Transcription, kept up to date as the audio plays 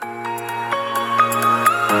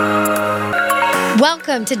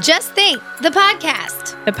Welcome to Just Think, the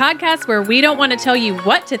podcast. The podcast where we don't want to tell you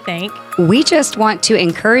what to think. We just want to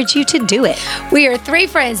encourage you to do it. We are three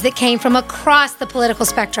friends that came from across the political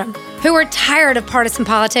spectrum, who were tired of partisan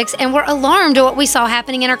politics and were alarmed at what we saw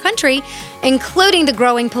happening in our country, including the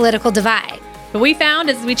growing political divide. What we found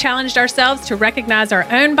as we challenged ourselves to recognize our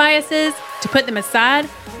own biases, to put them aside,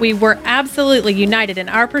 we were absolutely united in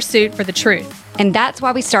our pursuit for the truth. And that's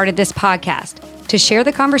why we started this podcast, to share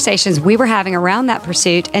the conversations we were having around that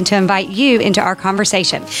pursuit and to invite you into our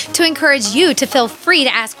conversation. To encourage you to feel free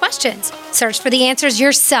to ask questions, search for the answers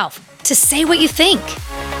yourself, to say what you think.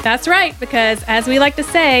 That's right, because as we like to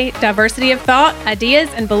say, diversity of thought, ideas,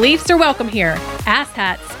 and beliefs are welcome here.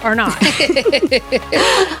 Asshats are not.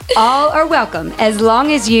 All are welcome as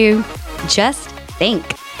long as you just think.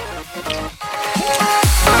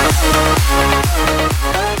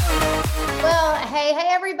 Well, hey,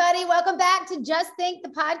 everybody. Welcome back to Just Think, the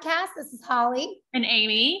podcast. This is Holly. And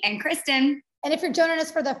Amy. And Kristen. And if you're joining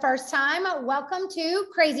us for the first time, welcome to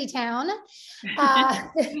Crazy Town.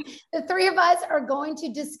 The three of us are going to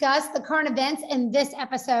discuss the current events in this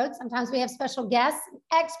episode. Sometimes we have special guests,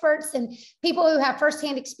 experts, and people who have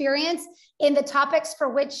firsthand experience in the topics for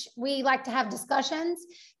which we like to have discussions.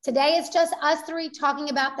 Today, it's just us three talking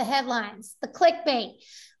about the headlines, the clickbait,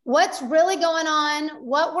 what's really going on,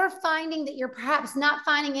 what we're finding that you're perhaps not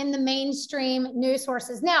finding in the mainstream news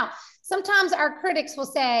sources. Now, sometimes our critics will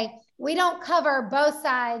say, we don't cover both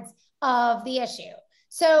sides of the issue.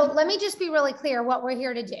 So let me just be really clear what we're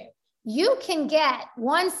here to do. You can get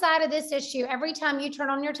one side of this issue every time you turn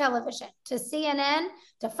on your television, to CNN,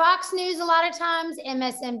 to Fox News a lot of times,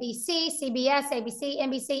 MSNBC, CBS, ABC,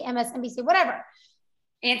 NBC, MSNBC, whatever.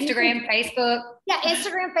 Instagram, Facebook. Yeah,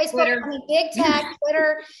 Instagram, Facebook, Twitter. I mean, big tech,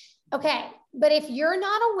 Twitter. Okay, but if you're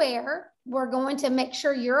not aware, we're going to make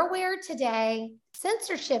sure you're aware today.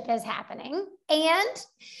 Censorship is happening, and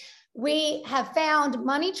we have found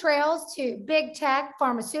money trails to big tech,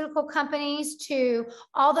 pharmaceutical companies, to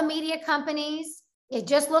all the media companies. You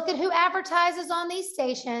just look at who advertises on these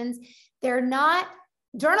stations. They're not,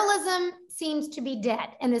 journalism seems to be dead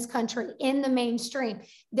in this country, in the mainstream.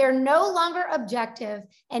 They're no longer objective,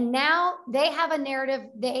 and now they have a narrative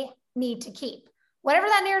they need to keep, whatever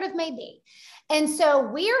that narrative may be. And so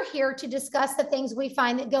we are here to discuss the things we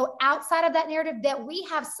find that go outside of that narrative that we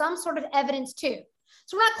have some sort of evidence to.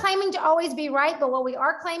 So we're not claiming to always be right, but what we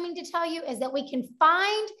are claiming to tell you is that we can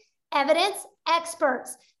find evidence,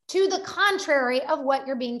 experts to the contrary of what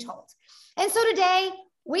you're being told. And so today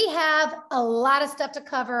we have a lot of stuff to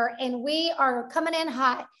cover, and we are coming in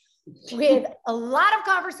hot with a lot of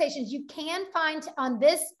conversations. You can find on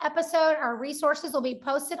this episode, our resources will be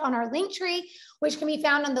posted on our link tree, which can be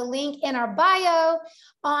found on the link in our bio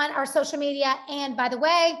on our social media. And by the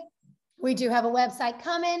way, we do have a website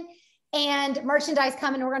coming and merchandise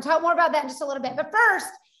coming. We're going to talk more about that in just a little bit. But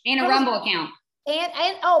first, And a Rumble account.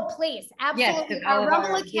 And oh, please, absolutely. Yes, our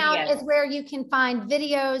Rumble account is where you can find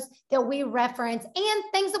videos that we reference and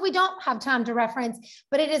things that we don't have time to reference,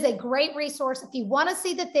 but it is a great resource if you want to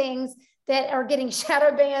see the things that are getting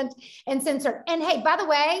shadow banned and censored. And hey, by the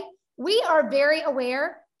way, we are very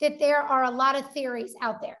aware that there are a lot of theories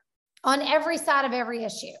out there on every side of every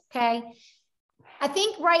issue, okay? I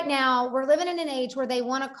think right now we're living in an age where they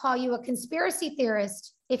want to call you a conspiracy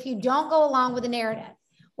theorist if you don't go along with the narrative.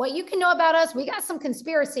 What you can know about us, we got some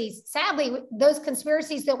conspiracies. Sadly, those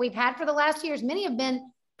conspiracies that we've had for the last years, many have been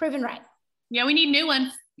proven right. Yeah, we need new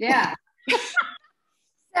ones. Yeah.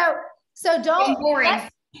 So don't,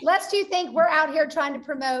 lest you think we're out here trying to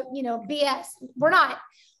promote, BS. We're not.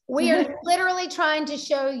 We are literally trying to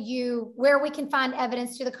show you where we can find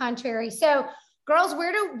evidence to the contrary. So girls,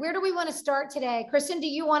 where do we want to start today? Kristen, do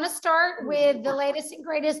you want to start with the latest and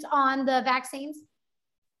greatest on the vaccines?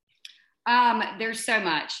 There's so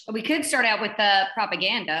much. We could start out with the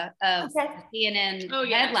propaganda of the CNN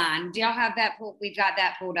headline. Do y'all have that? We've got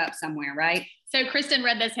that pulled up somewhere, right? So Kristen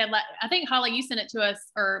read this headline. I think Holly, you sent it to us,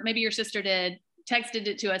 or maybe your sister did, texted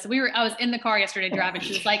it to us. I was in the car yesterday driving.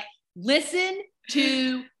 She was like, listen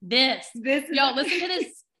to this. Y'all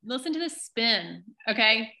listen to this spin.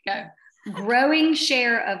 Okay, go. Growing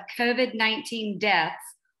share of COVID-19 deaths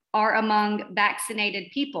are among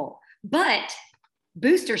vaccinated people, but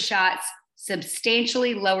booster shots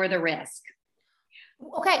substantially lower the risk.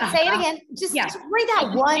 Okay, say it again. Just read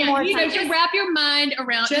that one more time. Just wrap your mind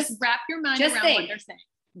around. Just wrap your mind around what they're saying.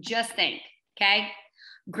 Just think. Okay.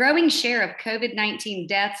 Growing share of COVID-19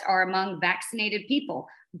 deaths are among vaccinated people,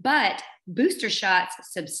 but booster shots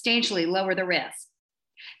substantially lower the risk.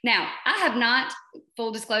 Now, I have not,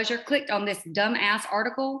 full disclosure, clicked on this dumbass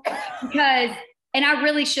article because And I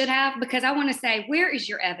really should have, because I want to say, where is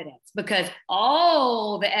your evidence? Because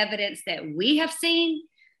all the evidence that we have seen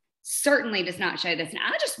certainly does not show this. And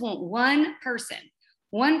I just want one person,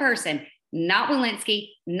 not Walensky,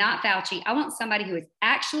 not Fauci. I want somebody who is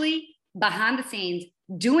actually behind the scenes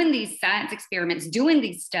doing these science experiments, doing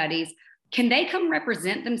these studies. Can they come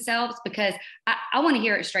represent themselves? Because I want to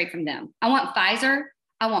hear it straight from them. I want Pfizer.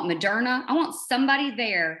 I want Moderna. I want somebody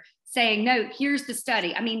there saying, no, here's the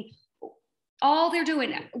study. I mean, all they're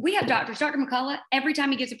doing, we have doctors, Dr. McCullough, every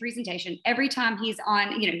time he gives a presentation, every time he's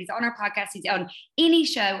on, he's on our podcast, he's on any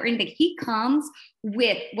show or anything, he comes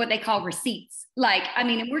with what they call receipts. Like, I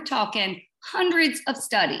mean, and we're talking hundreds of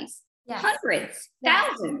studies, hundreds,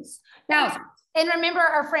 thousands. And remember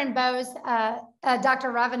our friend Bose,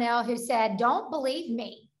 Dr. Ravenel, who said, don't believe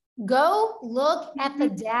me. Go look at the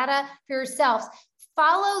data for yourselves.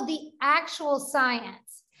 Follow the actual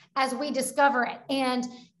science as we discover it. And,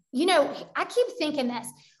 I keep thinking this,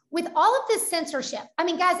 with all of this censorship, I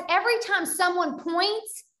mean, guys, every time someone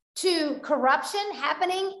points to corruption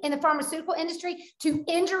happening in the pharmaceutical industry, to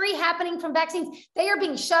injury happening from vaccines, they are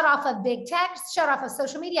being shut off of big tech, shut off of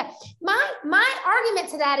social media. My argument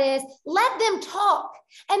to that is let them talk.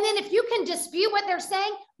 And then if you can dispute what they're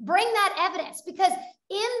saying, bring that evidence, because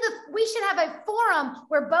we should have a forum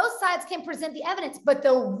where both sides can present the evidence. But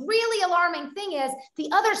the really alarming thing is the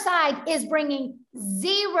other side is bringing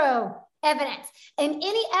zero evidence. And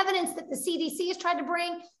any evidence that the CDC has tried to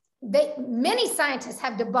bring, many scientists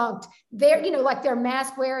have debunked their, like their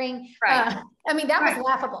mask wearing. Right. I mean, that was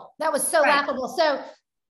laughable. That was so laughable.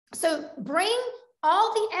 So bring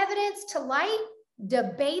all the evidence to light,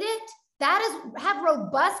 debate it. Have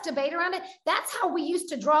robust debate around it. That's how we used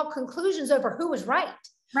to draw conclusions over who was right.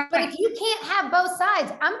 But if you can't have both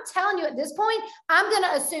sides, I'm telling you at this point, I'm going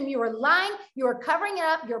to assume you are lying, you are covering it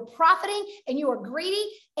up, you're profiting, and you are greedy,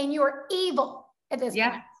 and you are evil at this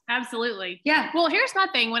point. Absolutely. Yeah. Well, here's my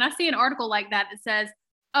thing. When I see an article like that says,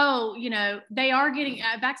 oh, they are getting,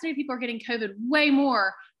 vaccinated people are getting COVID way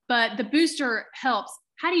more, but the booster helps.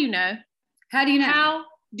 How do you know? How do you know? How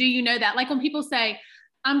do you know that? Like when people say,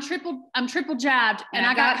 I'm triple jabbed and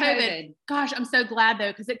I got COVID. Gosh, I'm so glad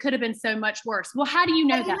though, because it could have been so much worse. Well, how do you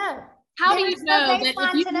know that? How do you know that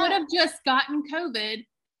if you would have just gotten COVID,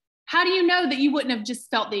 how do you know that you wouldn't have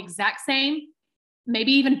just felt the exact same,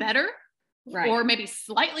 maybe even better, or maybe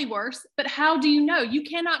slightly worse? But how do you know? You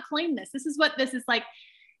cannot claim this. This is what this is like.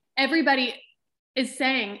 Everybody is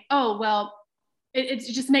saying, oh, well, it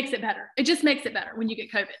just makes it better. It just makes it better when you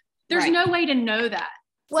get COVID. There's no way to know that.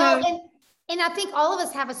 Well, and I think all of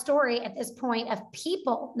us have a story at this point of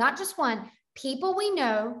people, not just one, people we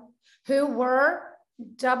know who were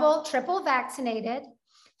double, triple vaccinated,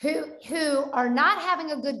 who are not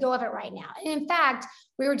having a good go of it right now. And in fact,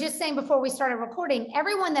 we were just saying before we started recording,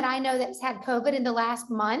 everyone that I know that's had COVID in the last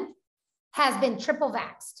month has been triple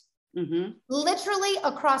vaxxed, literally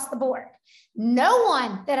across the board. No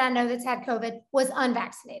one that I know that's had COVID was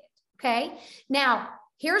unvaccinated. Okay. Now,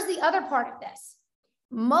 here's the other part of this.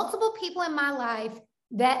 Multiple people in my life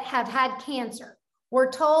that have had cancer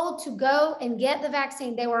were told to go and get the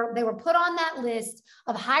vaccine. They were put on that list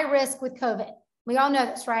of high risk with COVID. We all know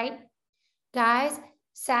this, right? Guys,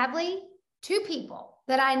 sadly, 2 people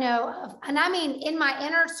that I know of, and I mean in my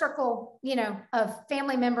inner circle, of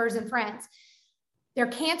family members and friends, their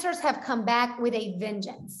cancers have come back with a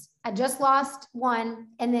vengeance. I just lost one,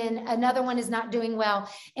 and then another one is not doing well.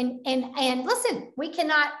 And listen,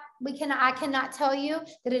 I cannot tell you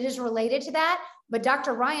that it is related to that, but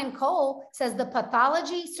Dr. Ryan Cole says the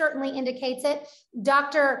pathology certainly indicates it.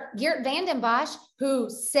 Dr. Geert Vanden Bossche, who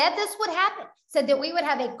said this would happen, said that we would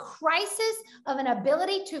have a crisis of an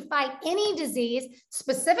ability to fight any disease,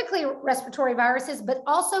 specifically respiratory viruses, but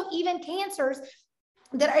also even cancers,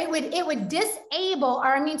 that it would disable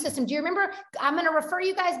our immune system. Do you remember? I'm going to refer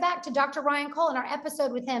you guys back to Dr. Ryan Cole in our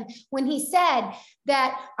episode with him when he said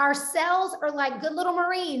that our cells are like good little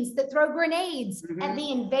Marines that throw grenades at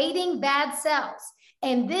the invading bad cells.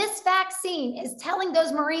 And this vaccine is telling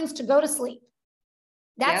those Marines to go to sleep.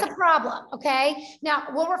 That's a problem. Okay. Now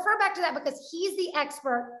we'll refer back to that because he's the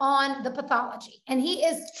expert on the pathology and he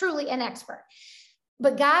is truly an expert.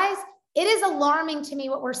 But guys, it is alarming to me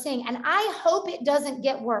what we're seeing, and I hope it doesn't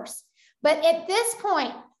get worse. But at this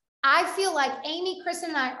point, I feel like Amy, Kristen,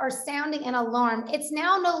 and I are sounding an alarm. It's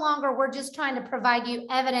now no longer we're just trying to provide you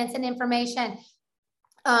evidence and information,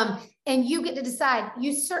 and you get to decide.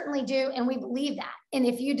 You certainly do, and we believe that. And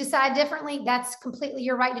if you decide differently, that's completely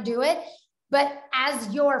your right to do it. But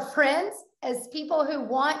as your friends, as people who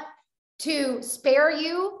want to spare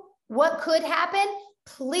you what could happen,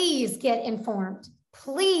 please get informed.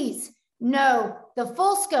 Please know the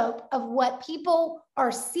full scope of what people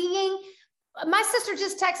are seeing. My sister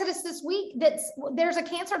just texted us this week that there's a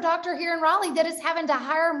cancer doctor here in Raleigh that is having to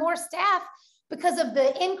hire more staff because of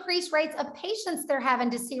the increased rates of patients they're having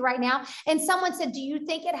to see right now. And someone said, do you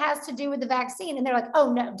think it has to do with the vaccine? And they're like,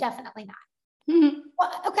 oh, no, definitely not. Mm-hmm.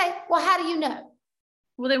 Well, okay. Well, how do you know?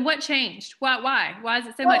 Well, then what changed? Why? Why is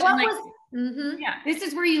it so much? Mm-hmm. Yeah, this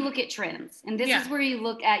is where you look at trends, and this is where you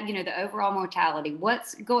look at, the overall mortality. What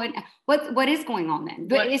is going on then?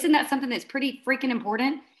 But isn't that something that's pretty freaking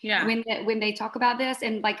important? Yeah. When they talk about this,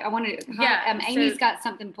 and like I wanted, Amy's got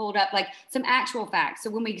something pulled up, like some actual facts. So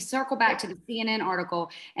when we circle back to the CNN article,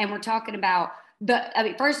 and we're talking about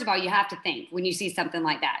first of all, you have to think when you see something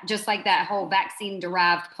like that, just like that whole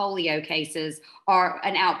vaccine-derived polio cases are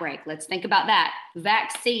an outbreak. Let's think about that.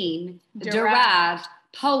 Vaccine-derived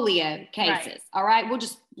polio cases. Right. All right. We'll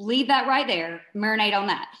just leave that right there, marinate on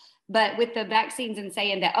that. But with the vaccines and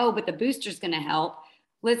saying that, but the booster's going to help.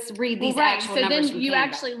 Let's read these actual numbers. So then you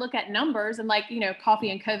actually look at numbers and Coffee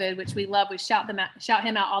and COVID, which we love. We shout him out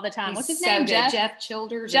all the time. What's his name? Jeff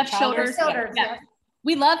Childers. Jeff Childers. Yeah.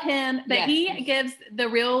 We love him, but he gives the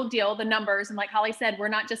real deal, the numbers. And like Holly said, we're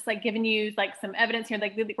not just giving you some evidence here,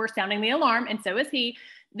 we're sounding the alarm. And so is he.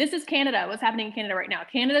 This is Canada. What's happening in Canada right now?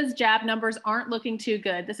 Canada's jab numbers aren't looking too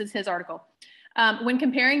good. This is his article. When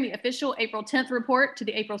comparing the official April 10th report to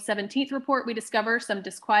the April 17th report, we discover some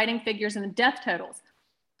disquieting figures in the death totals.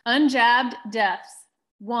 Unjabbed deaths,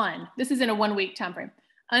 1. This is in a 1 week time frame.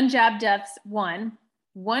 Unjabbed deaths, 1.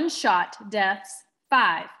 One-shot deaths,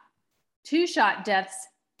 5. Two-shot deaths,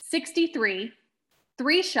 63.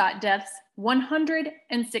 Three-shot deaths,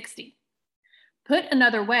 160. Put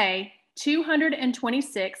another way,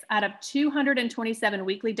 226 out of 227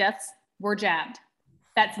 weekly deaths were jabbed.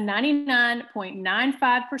 That's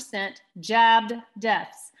 99.95% jabbed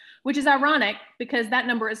deaths, which is ironic because that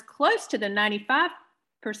number is close to the 95%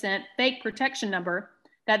 fake protection number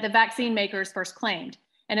that the vaccine makers first claimed.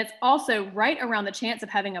 And it's also right around the chance of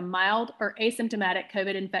having a mild or asymptomatic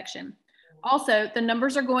COVID infection. Also, the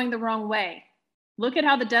numbers are going the wrong way. Look at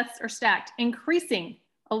how the deaths are stacked, increasing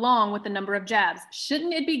along with the number of jabs.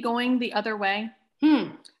 Shouldn't it be going the other way? Makes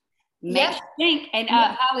you think. And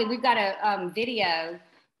Holly, we've got a video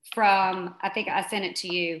from, I think I sent it to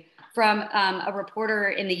you, from a reporter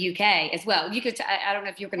in the UK as well. You could, I don't know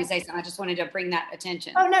if you're going to say something. I just wanted to bring that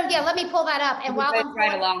attention. Oh, no, yeah, let me pull that up. And while I'm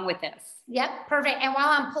right along with this. Yep, perfect. And while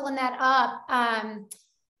I'm pulling that up,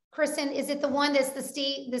 Kristen, is it the one that's the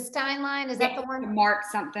Steinlein? Is that the one? Mark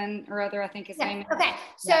something or other, I think his name is. Okay,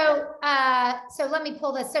 so so let me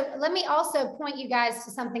pull this. So let me also point you guys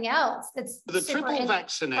to something else that's the triple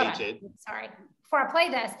vaccinated. Sorry, before I play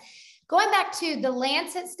this, going back to the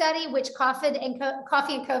Lancet study, which Coffee and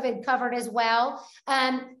COVID covered as well.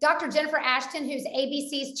 Dr. Jennifer Ashton, who's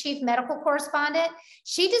ABC's chief medical correspondent,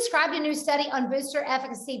 she described a new study on booster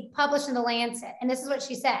efficacy published in the Lancet, and this is what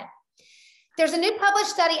she said. There's a new published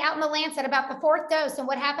study out in the Lancet about the 4th dose and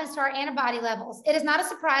what happens to our antibody levels. It is not a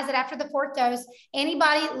surprise that after the 4th dose,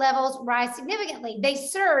 antibody levels rise significantly. They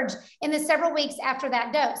surge in the several weeks after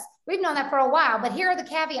that dose. We've known that for a while, but here are the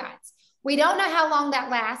caveats. We don't know how long that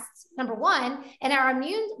lasts, number one, and our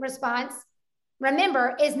immune response,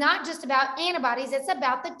 remember, is not just about antibodies, it's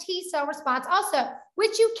about the T cell response also,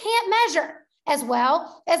 which you can't measure as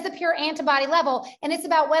well as the pure antibody level. And it's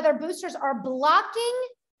about whether boosters are blocking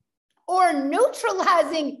or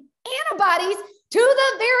neutralizing antibodies to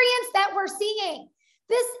the variants that we're seeing.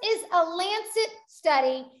 This is a Lancet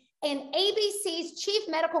study, and ABC's chief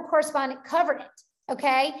medical correspondent covered it,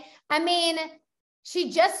 okay? I mean,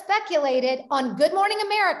 she just speculated on Good Morning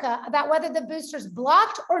America about whether the boosters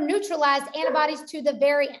blocked or neutralized antibodies to the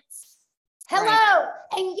variants. Hello, right.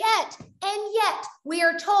 And yet, we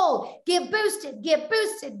are told, get boosted,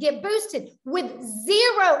 with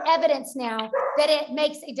zero evidence now that it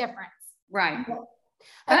makes a difference. Right.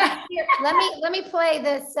 Okay, here, let me play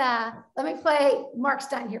this. Let me play Mark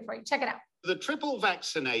Stein here for you. Check it out. The triple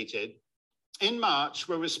vaccinated in March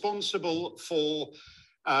were responsible for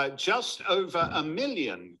just over 1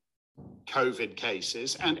 million COVID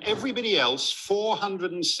cases, and everybody else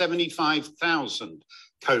 475,000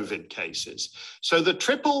 COVID cases. So the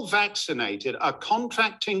triple vaccinated are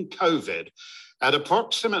contracting COVID at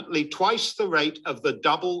approximately twice the rate of the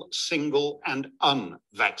double, single, and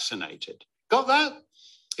unvaccinated. Got that?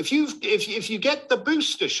 If you get the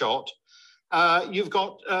booster shot, you've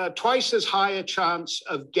got twice as high a chance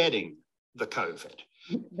of getting the COVID.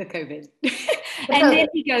 The COVID. And then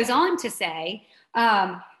he goes on to say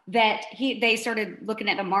that they started looking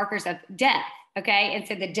at the markers of death, okay? And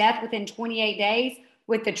so the death within 28 days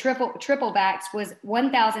with the triple vax was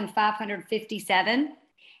 1,557.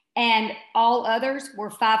 and all others were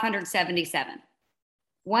 577.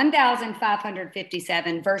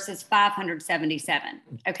 1,557 versus 577.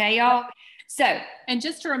 Okay, y'all. So, and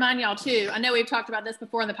just to remind y'all too, I know we've talked about this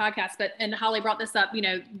before in the podcast, and Holly brought this up,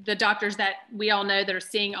 the doctors that we all know that are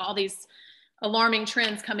seeing all these alarming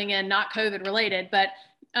trends coming in, not COVID related, but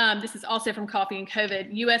this is also from Coffee and COVID.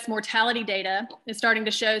 U.S. mortality data is starting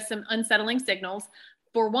to show some unsettling signals.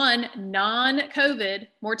 For one, non-COVID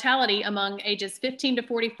mortality among ages 15 to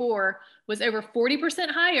 44 was over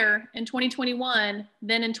 40% higher in 2021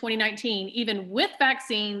 than in 2019, even with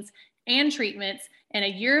vaccines and treatments and a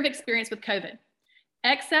year of experience with COVID.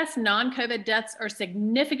 Excess non-COVID deaths are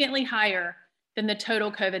significantly higher than the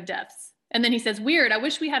total COVID deaths. And then he says, weird, I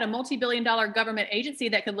wish we had a multi-billion-dollar government agency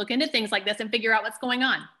that could look into things like this and figure out what's going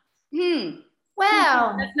on.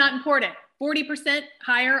 Wow. That's not important. 40%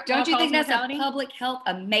 higher. Don't you think that's a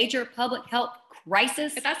major public health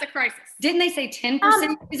crisis? If that's a crisis. Didn't they say 10%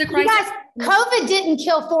 is a crisis? You guys, COVID didn't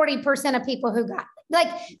kill 40% of people who got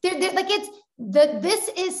this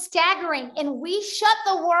is staggering, and we shut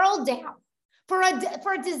the world down for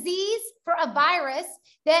a disease, for a virus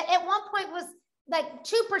that at one point was like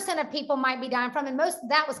 2% of people might be dying from, and most of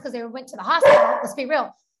that was because they went to the hospital. Let's be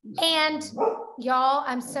real. And y'all,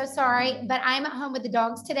 I'm so sorry, but I'm at home with the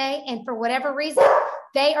dogs today, and for whatever reason,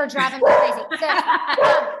 they are driving me crazy.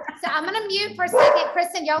 So I'm going to mute for a second.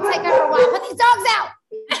 Kristen, y'all take over while I put these dogs out.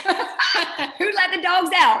 Who let the dogs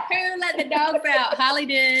out? Who let the dogs out? Holly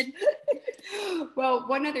did. Well,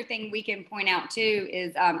 one other thing we can point out too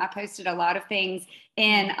is I posted a lot of things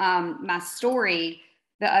in my story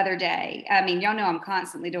the other day. I mean, y'all know I'm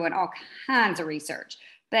constantly doing all kinds of research,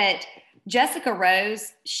 but Jessica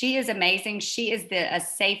Rose, she is amazing. She is the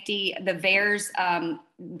VAERS,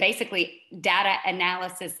 basically data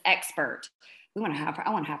analysis expert. I want to have her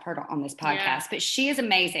on this podcast, but she is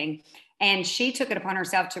amazing. And she took it upon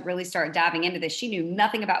herself to really start diving into this. She knew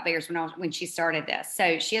nothing about VAERS when she started this.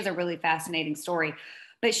 So she has a really fascinating story,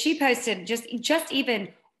 but she posted just even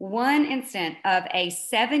one incident of a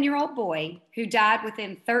 7-year-old boy who died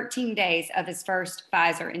within 13 days of his first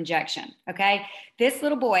Pfizer injection. Okay. This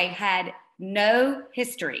little boy had no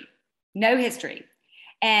history.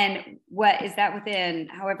 And what is that within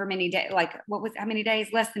however many days, how many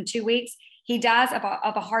days, less than 2 weeks, he dies of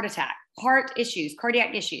a heart attack,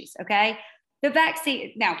 cardiac issues. Okay. The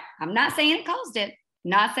vaccine. Now I'm not saying it caused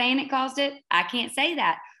it, I can't say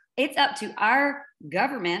that. It's up to our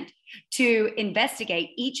government to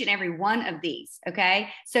investigate each and every one of these. Okay.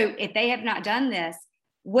 So if they have not done this,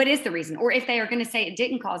 what is the reason? Or if they are going to say it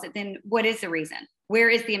didn't cause it, then what is the reason? Where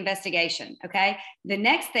is the investigation? Okay. The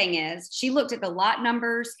next thing is she looked at the lot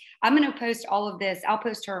numbers. I'm going to post all of this. I'll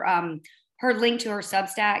post her link to her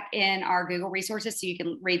Substack in our Google resources so you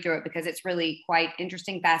can read through it, because it's really quite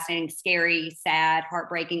interesting, fascinating, scary, sad,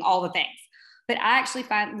 heartbreaking, all the things. But I actually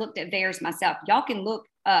looked at VAERS myself. Y'all can look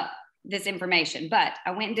up this information, but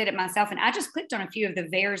I went and did it myself, and I just clicked on a few of the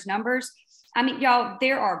VAERS numbers. I mean, y'all,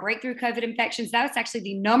 there are breakthrough COVID infections. That's actually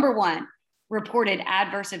the number one reported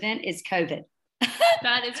adverse event is COVID.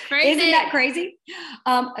 That is crazy. Isn't that crazy?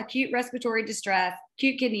 Acute respiratory distress,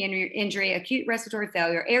 acute kidney injury, acute respiratory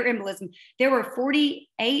failure, air embolism. There were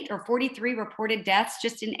 48 or 43 reported deaths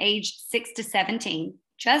just in age 6 to 17,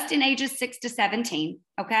 just in ages 6 to 17.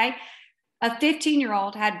 Okay. A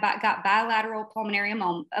 15-year-old got bilateral pulmonary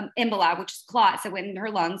emboli, which is clots that went in her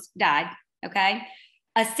lungs, died. Okay.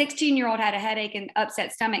 A 16-year-old had a headache and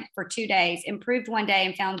upset stomach for 2 days, improved one day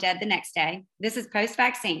and found dead the next day. This is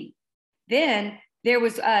post-vaccine. Then there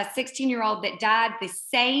was a 16-year-old that died the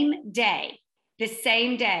same day,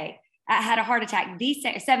 had a heart attack, the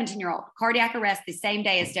 17-year-old, cardiac arrest the same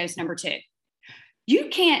day as dose number 2. You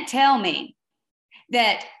can't tell me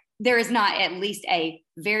that there is not at least a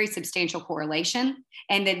very substantial correlation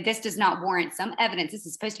and that this does not warrant some evidence. This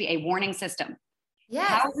is supposed to be a warning system. Yes.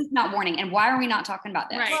 How is this not warning? And why are we not talking about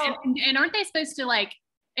this? Right. Well, and aren't they supposed to,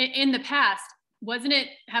 in the past,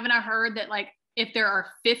 haven't I heard that if there are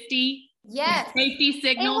 50 safety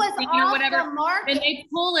signals or whatever, and they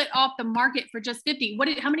pull it off the market for just 50.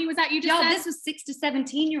 How many was that you just said? This was 6 to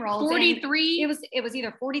 17-year-olds. 43. It was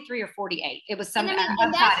either 43 or 48. It was something.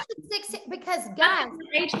 And that's because guys,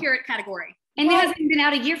 age category. And it hasn't been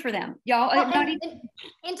out a year for them, y'all.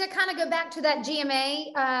 And to kind of go back to that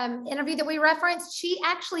GMA interview that we referenced, she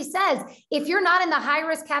actually says, if you're not in the high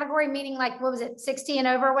risk category, meaning 60 and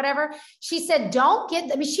over or whatever, she said,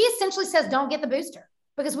 she essentially says, don't get the booster,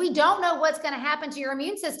 because we don't know what's going to happen to your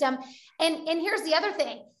immune system. And here's the other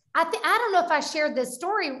thing. I don't know if I shared this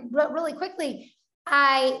story, but really quickly,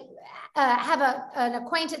 I have an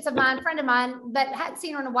acquaintance of mine, friend of mine, but hadn't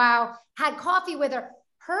seen her in a while, had coffee with her.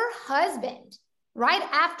 Her husband right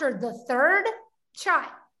after the third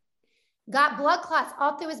shot, got blood clots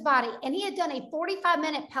all through his body. And he had done a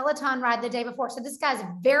 45-minute Peloton ride the day before. So this guy's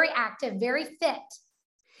very active, very fit.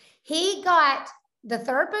 He got the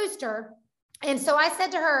third booster. And so I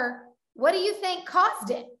said to her, what do you think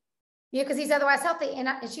caused it? Yeah, because he's otherwise healthy. And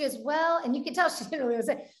she goes, well, and you can tell she didn't really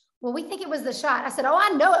say, well, we think it was the shot. I said, oh, I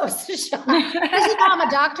know it was the shot. Because you know I'm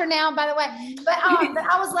a doctor now, by the way. But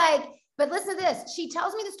I was like, but listen to this. She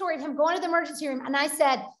tells me the story of him going to the emergency room. And I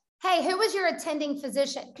said, hey, who was your attending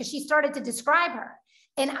physician? Because she started to describe her.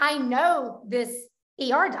 And I know this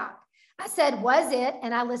ER doc. I said, was it?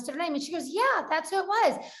 And I listed her name. And she goes, yeah, that's who it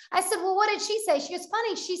was. I said, well, what did she say? She goes,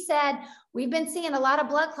 funny. She said, we've been seeing a lot of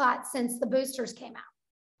blood clots since the boosters came out.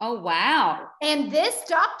 Oh, wow. And this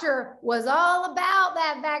doctor was all about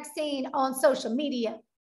that vaccine on social media.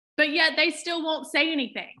 But yet they still won't say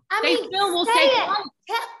anything. They still will say say it.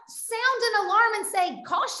 Sound an alarm and say,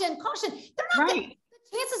 caution, caution. They're not the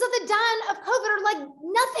chances of the dying of COVID are like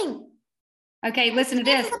nothing. Okay, listen to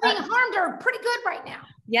this. Chances of being harmed are pretty good right now.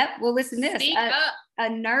 Yep. Well, listen to this. Speak up. A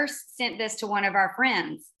nurse sent this to one of our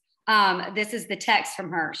friends. This is the text from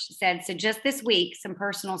her. She said, so just this week, some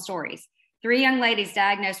personal stories. 3 young ladies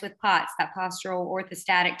diagnosed with POTS, that postural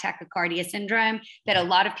orthostatic tachycardia syndrome that a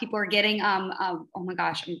lot of people are getting. Oh my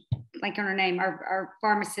gosh, I'm blanking on her name. Our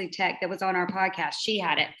pharmacy tech that was on our podcast, she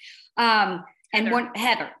had it.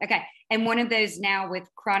 Heather. Okay. And one of those now with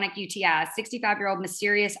chronic UTI, 65-year-old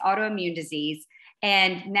mysterious autoimmune disease.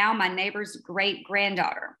 And now my neighbor's great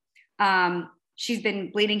granddaughter. She's been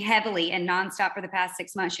bleeding heavily and nonstop for the past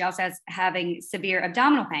 6 months. She also has having severe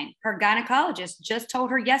abdominal pain. Her gynecologist just told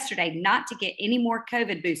her yesterday not to get any more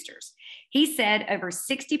COVID boosters. He said over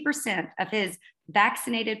 60% of his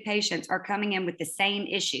vaccinated patients are coming in with the same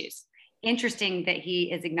issues. Interesting that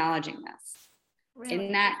he is acknowledging this. Really?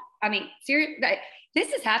 And that, I mean, seriously,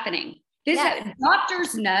 this is happening.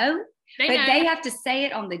 Doctors know, they have to say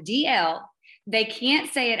it on the DL. They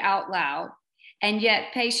can't say it out loud. And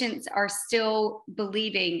yet patients are still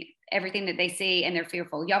believing everything that they see and they're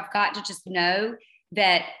fearful. Y'all have got to just know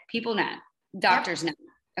that people know, doctors know.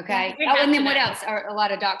 Okay. Yeah, and then what else? Are a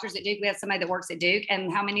lot of doctors at Duke? We have somebody that works at Duke.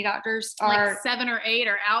 And how many doctors are? Like 7 or 8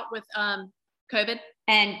 are out with COVID.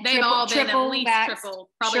 And they've all been at least triple,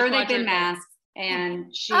 probably sure, they've been masked.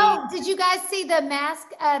 And did you guys see the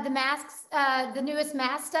masks, the newest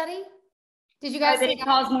mask study? Did you guys see that it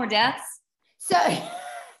caused more deaths? So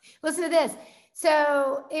listen to this.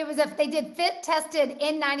 So it was they did fit tested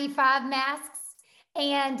N95 masks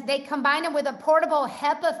and they combined them with a portable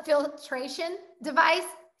HEPA filtration device.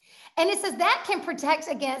 And it says that can protect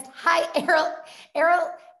against high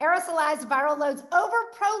aerosolized viral loads over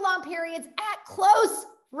prolonged periods at close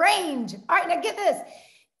range. All right, now get this.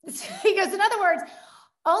 He goes, in other words,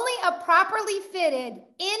 only a properly fitted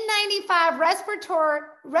N95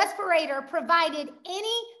 respirator provided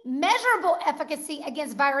any measurable efficacy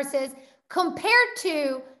against viruses compared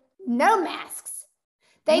to no masks.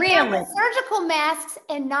 They found that surgical masks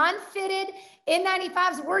and non-fitted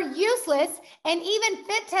N95s were useless, and even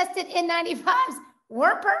fit-tested N95s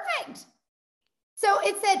weren't perfect. So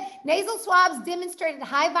it said nasal swabs demonstrated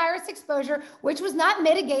high virus exposure, which was not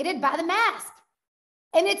mitigated by the mask.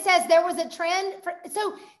 And it says there was a trend for,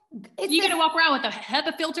 so you're going to walk around with a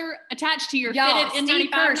HEPA filter attached to your fitted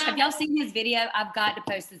N95 mask? Have y'all seen his video? I've got to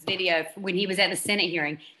post this video when he was at the Senate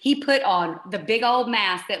hearing. He put on the big old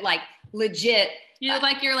mask that like legit. You look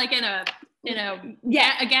like you're like in a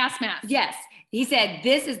gas mask. Yes. He said,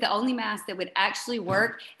 this is the only mask that would actually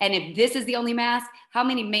work. And if this is the only mask, how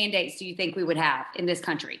many mandates do you think we would have in this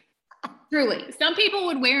country? Truly. Some people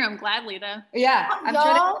would wear them gladly though. Yeah. I'm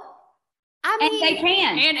sure and they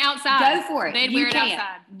can. And outside. Go for it. They'd wear it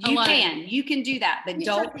outside. You can. You can do that. But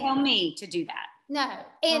don't tell me to do that. No.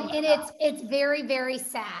 And it's very, very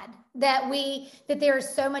sad that there is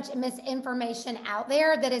so much misinformation out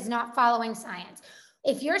there that is not following science.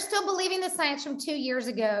 If you're still believing the science from 2 years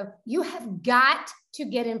ago, you have got to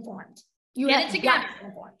get informed. Get it together.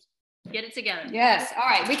 Get it together. Yes. All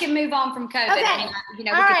right. We can move on from COVID. Okay. I mean, we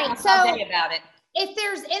can talk all day about it. If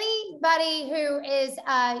there's anybody who is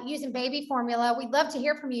using baby formula, we'd love to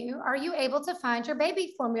hear from you. Are you able to find your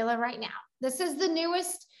baby formula right now? This is the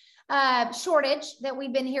newest shortage that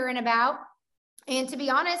we've been hearing about. And to be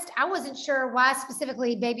honest, I wasn't sure why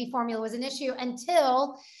specifically baby formula was an issue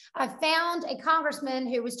until I found a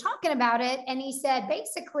congressman who was talking about it. And he said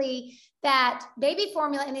basically that baby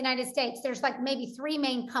formula in the United States, there's like maybe 3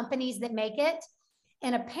 main companies that make it.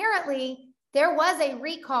 And apparently there was a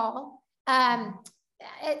recall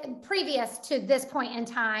previous to this point in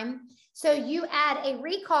time. So you add a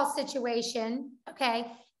recall situation, okay,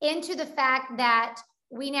 into the fact that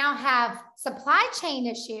we now have supply chain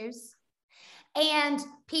issues and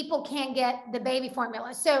people can't get the baby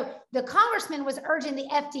formula. So the congressman was urging the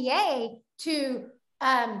FDA to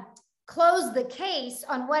close the case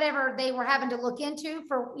on whatever they were having to look into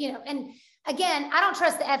for, and again, I don't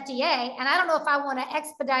trust the FDA, and I don't know if I want to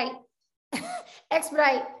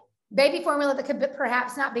expedite baby formula that could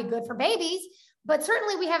perhaps not be good for babies, but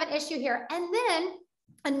certainly we have an issue here. And then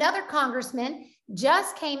another congressman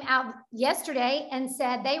just came out yesterday and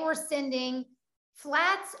said they were sending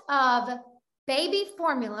flats of baby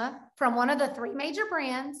formula from one of the 3 major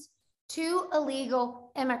brands to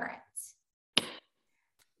illegal immigrants.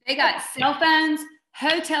 They got cell phones,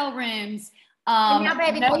 hotel rooms, and now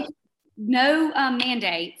baby no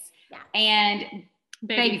mandates, yeah, and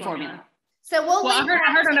baby formula. So I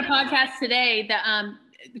heard on a podcast today that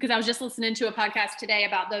because I was just listening to a podcast today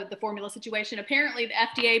about the formula situation. Apparently, the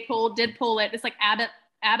FDA did pull it. It's like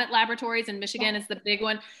Abbott Laboratories in Michigan is the big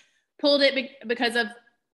one. Pulled it because of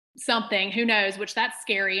something. Who knows? Which that's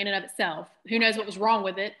scary in and of itself. Who knows what was wrong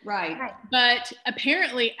with it? Right. But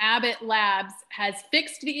apparently, Abbott Labs has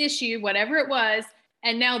fixed the issue, whatever it was,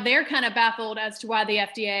 and now they're kind of baffled as to why the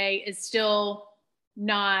FDA is still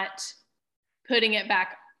not putting it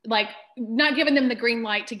back. Like not giving them the green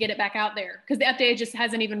light to get it back out there, because the FDA just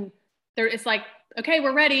hasn't even there. It's like, okay,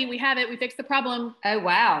 we're ready. We have it. We fixed the problem. Oh,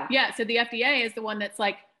 wow. Yeah. So the FDA is the one that's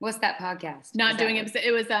like, what's that podcast? Not doing it.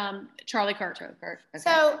 It was Charlie Kirk. Okay.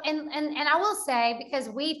 So, and I will say, because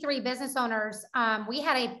we 3 business owners, we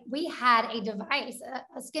had a device,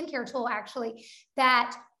 a skincare tool actually,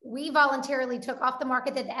 that we voluntarily took off the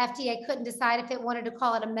market that the FDA couldn't decide if it wanted to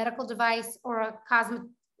call it a medical device or a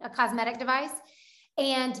cosmetic device.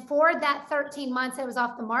 And for that 13 months it was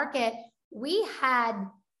off the market, we had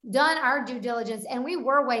done our due diligence and we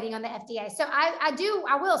were waiting on the FDA. So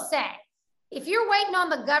I will say, if you're waiting on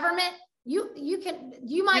the government, you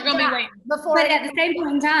might die before. But at the same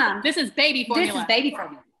point in time, this is baby formula. This is baby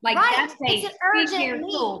formula. Like right. That's it's an urgent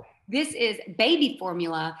need. This is baby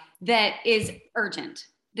formula that is urgent.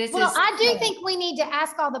 I do think we need to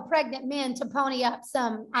ask all the pregnant men to pony up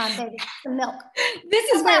some milk. This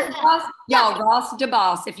is where Ross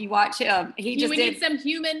DeBoss, if you watch him, we need some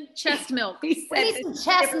human chest milk. We need some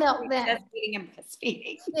chest milk then. Chest feeding and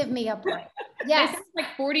breastfeeding. Give me a break. Yes. Like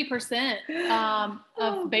 40%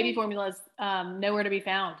 of baby formulas nowhere to be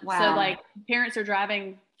found. Wow. So like parents are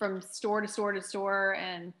driving from store to store to store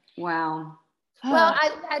and wow. Well,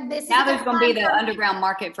 there's going to be the underground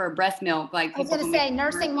market for breast milk. Like I was going to say,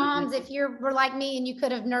 nursing moms, if you were like me and you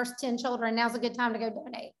could have nursed 10 children, now's a good time to go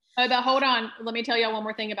donate. Oh, but hold on. Let me tell y'all one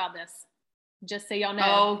more thing about this. Just so y'all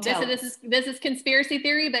know, this is conspiracy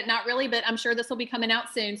theory, but not really. But I'm sure this will be coming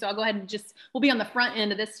out soon. So I'll go ahead and we'll be on the front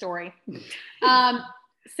end of this story.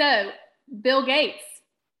 So Bill Gates,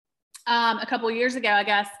 a couple of years ago, I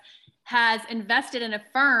guess, has invested in a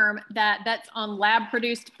firm that's on lab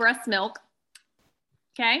produced breast milk.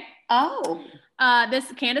 Okay. Oh.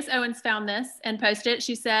 This Candace Owens found this and posted it.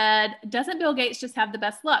 She said, doesn't Bill Gates just have the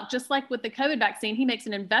best luck? Just like with the COVID vaccine, he makes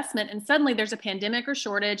an investment and suddenly there's a pandemic or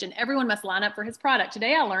shortage and everyone must line up for his product.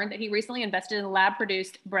 Today, I learned that he recently invested in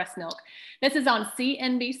lab-produced breast milk. This is on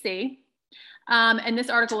CNBC. And this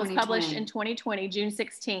article was published in 2020, June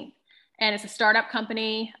 16th. And it's a startup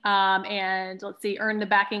company. And let's see, earned the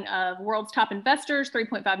backing of world's top investors,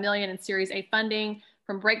 $3.5 million in Series A funding.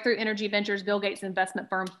 From Breakthrough Energy Ventures, Bill Gates' investment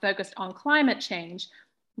firm focused on climate change.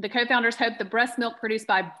 The co-founders hope the breast milk produced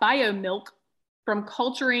by BioMilk from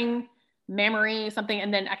culturing mammary something,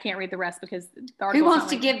 and then I can't read the rest because the article. Who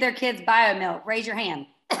wants to give their kids BioMilk? Raise your hand.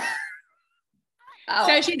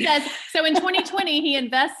 So she says, so in 2020, he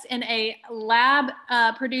invests in a lab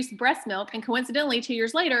produced breast milk, and coincidentally, 2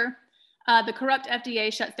 years later, the corrupt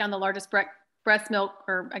FDA shuts down the largest breast milk,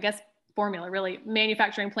 or I guess formula really,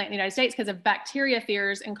 manufacturing plant in the United States because of bacteria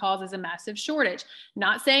fears and causes a massive shortage.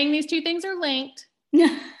 Not saying these two things are linked.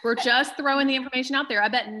 We're just throwing the information out there. I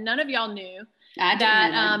bet none of y'all knew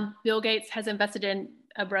that Bill Gates has invested in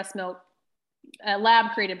a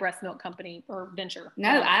lab created breast milk company or venture.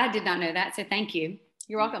 No, I did not know that. So thank you.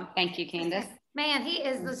 You're welcome. Thank you, Candace. Man, he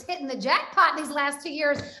is just hitting the jackpot these last 2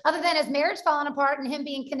 years, other than his marriage falling apart and him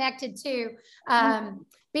being connected to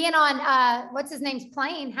being on what's his name's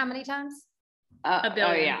plane how many times? A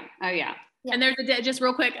billion. Oh yeah. And there's just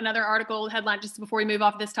real quick, another article headline just before we move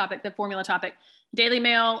off this topic, the formula topic. Daily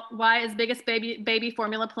Mail, why is biggest baby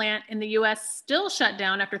formula plant in the US still shut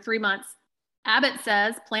down after 3 months? Abbott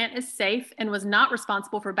says plant is safe and was not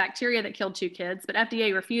responsible for bacteria that killed 2 kids, but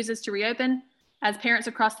FDA refuses to reopen as parents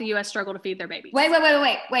across the US struggle to feed their babies. Wait.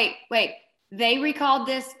 They recalled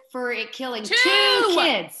this for it killing 2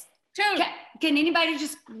 kids. 2. Can anybody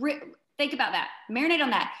just Think about that. Marinate on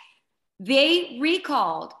that. They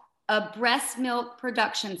recalled a breast milk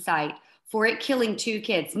production site for it killing 2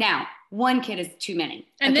 kids. Now, 1 kid is too many.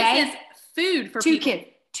 And okay? this is food for 2 people. kids.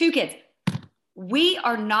 2 kids. We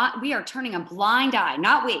are turning a blind eye,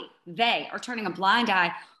 not we, they are turning a blind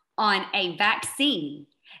eye on a vaccine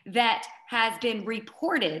that has been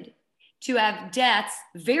reported to have deaths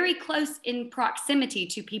very close in proximity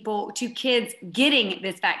to kids getting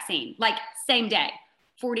this vaccine, like same day,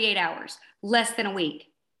 48 hours, less than a week.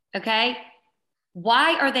 Okay.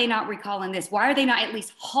 Why are they not recalling this? Why are they not at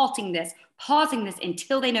least halting this, pausing this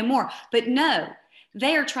until they know more? But no,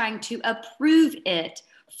 they are trying to approve it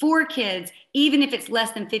for kids, even if it's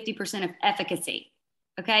less than 50% of efficacy.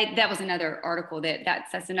 Okay. That was another article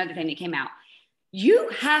that's another thing that came out. You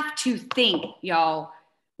have to think, y'all,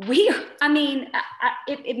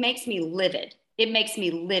 it makes me livid. It makes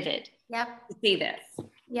me livid to see this.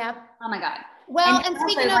 Yep. Oh my God. Well, and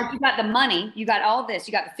speaking of, like, you got the money, you got all this,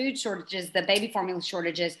 you got the food shortages, the baby formula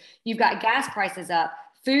shortages, you've got gas prices up,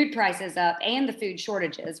 food prices up, and the food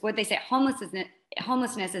shortages. What they say,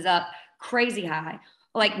 homelessness is up crazy high,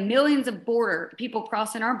 like millions of people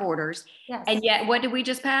crossing our borders. yes. And yet, what did we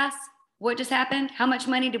just pass? What just happened? How much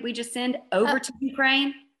money did we just send over to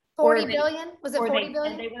Ukraine? 40 billion? Was it 40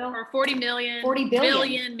 billion? Or 40 million. 40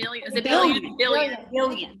 billion. Million. Is it billion?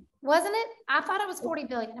 Billion. Wasn't it? I thought it was 40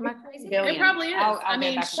 billion. Am I crazy? Billion. It probably is. I'll I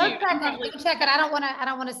mean, get back shoot. to you. Let me check it. I don't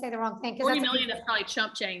want to say the wrong thing. 40 million is probably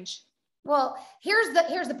chump change. Well, here's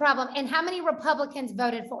the problem. And how many Republicans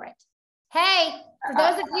voted for it? Hey, for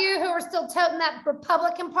those of you who are still toting that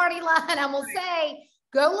Republican Party line, I will say,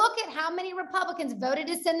 go look at how many Republicans voted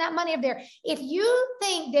to send that money up there. If you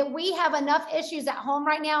think that we have enough issues at home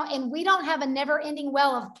right now and we don't have a never-ending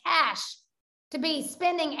well of cash to be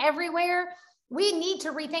spending everywhere, we need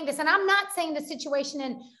to rethink this. And I'm not saying the situation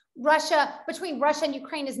in Russia, between Russia and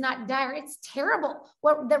Ukraine, is not dire. It's terrible.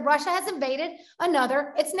 That Russia has invaded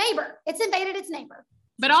its neighbor. It's invaded its neighbor.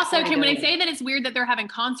 But also, can we say that it's weird that they're having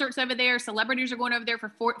concerts over there? Celebrities are going over there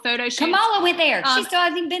for photo shoots. Kamala went there. She still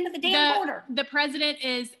hasn't even been to the damn border. The president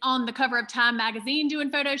is on the cover of Time magazine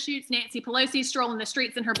doing photo shoots. Nancy Pelosi strolling the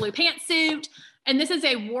streets in her blue pantsuit. And this is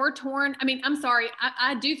a war-torn, I mean, I'm sorry.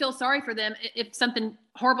 I do feel sorry for them if something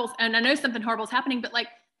horrible, and I know something horrible is happening, but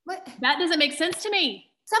that doesn't make sense to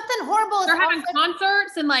me. Something horrible. They're having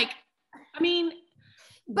concerts and but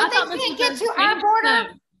they can't get to our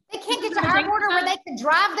border. They can't get to our border where they can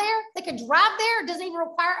drive there. They can drive there. It doesn't even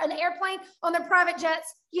require an airplane on their private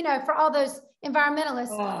jets, for all those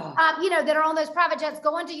environmentalists, that are on those private jets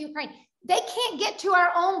going to Ukraine. They can't get to our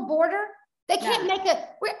own border. They can't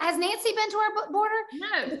has Nancy been to our border?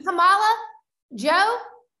 No. Kamala? Joe?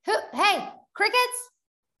 Hey, crickets?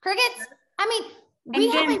 I mean, we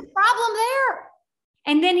have a problem there.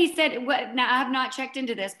 And then he said, now I have not checked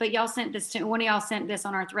into this, but y'all sent this to, one of y'all sent this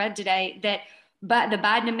on our thread today, that the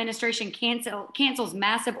Biden administration cancels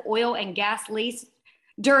massive oil and gas lease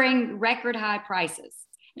during record high prices.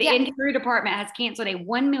 The Interior Department has canceled a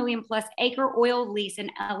 1 million plus acre oil lease in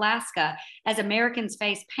Alaska as Americans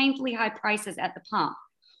face painfully high prices at the pump.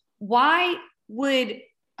 Why would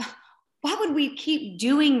we keep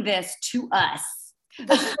doing this to us?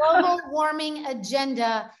 The global warming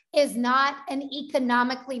agenda is not an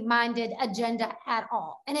economically minded agenda at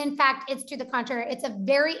all. And in fact, it's to the contrary. It's a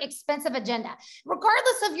very expensive agenda,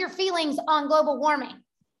 regardless of your feelings on global warming.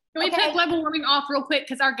 Can we put global warming off real quick?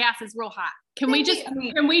 Because our gas is real hot. Can we just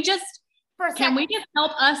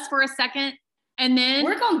help us for a second? And then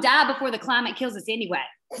we're going to die before the climate kills us anyway.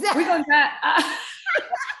 We're going to die.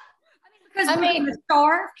 Because we're going to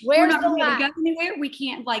starve. We're not going to go anywhere. We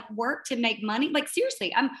can't work to make money.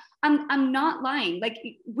 Seriously, I'm not lying.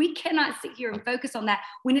 We cannot sit here and focus on that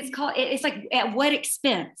when it's at what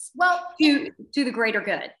expense? Well, to the greater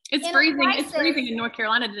good. It's freezing. It's freezing in North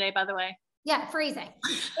Carolina today, by the way. Yeah, freezing.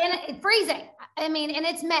 And freezing. I mean, and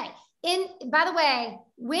it's May. By the way,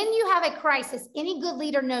 when you have a crisis, any good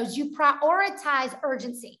leader knows you prioritize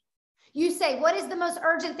urgency. You say, what is the most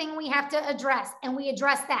urgent thing we have to address? And we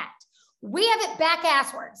address that. We have it back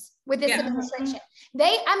asswards with this administration.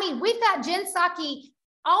 We've got Jen Psaki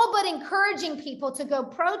all but encouraging people to go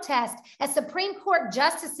protest at Supreme Court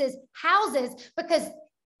justices' houses because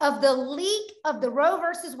of the leak of the Roe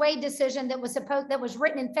versus Wade decision that was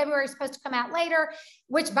written in February, supposed to come out later,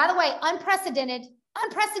 which, by the way, unprecedented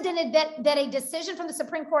that a decision from the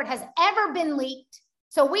Supreme Court has ever been leaked.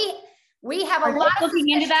 So we have a lot of looking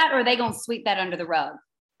into that, or are they going to sweep that under the rug?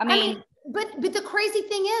 But the crazy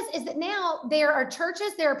thing is that now there are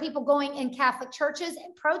churches, there are people going in Catholic churches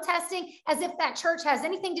and protesting as if that church has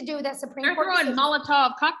anything to do with that Supreme Court. They're throwing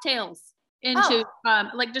Molotov cocktails. into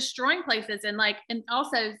like destroying places and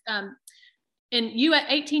also in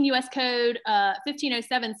 18 U.S. Code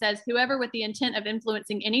 1507 says, whoever with the intent of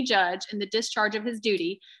influencing any judge in the discharge of his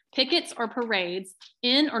duty pickets or parades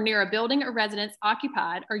in or near a building or residence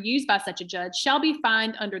occupied or used by such a judge shall be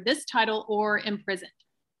fined under this title or imprisoned.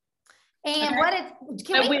 And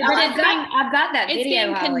okay. I've got that video. It's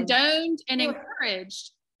being condoned and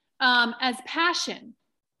encouraged as passion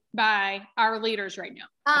by our leaders right now.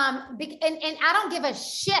 And I don't give a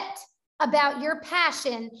shit about your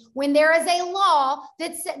passion when there is a law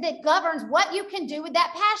that governs what you can do with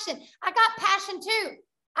that passion. I got passion too.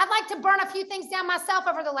 I'd like to burn a few things down myself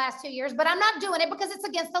over the last 2 years, but I'm not doing it because it's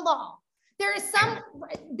against the law.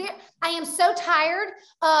 I am so tired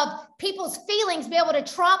of people's feelings be able to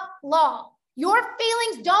trump law. Your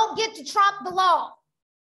feelings don't get to trump the law.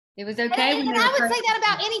 It was okay. And I would say that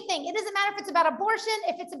about anything. It doesn't matter if it's about abortion,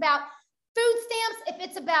 if it's about food stamps, if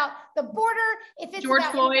it's about the border, if it's George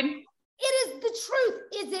Floyd. It is the truth,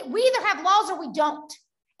 is that we either have laws or we don't.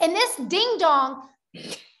 And this ding dong,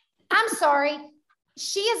 I'm sorry,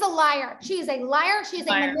 she is a liar. She is a liar. She is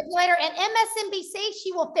a manipulator. And MSNBC,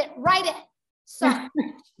 she will fit right in. Sorry.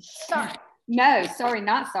 Sorry. No, sorry,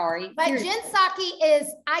 not sorry. But Jen Psaki is,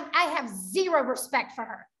 I have zero respect for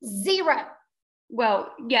her. Zero.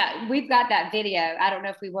 Well, yeah, we've got that video. I don't know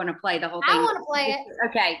if we want to play the whole thing. I want to play it.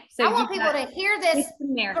 Okay. So I want people to hear this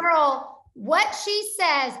girl, what she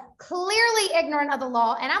says, clearly ignorant of the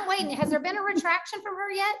law. And I'm waiting. Has there been a retraction from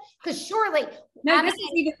her yet? Because surely. No,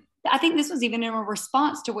 I think this was even in a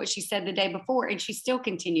response to what she said the day before, and she still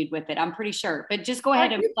continued with it. I'm pretty sure. But just go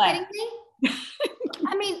ahead and play. Kidding me?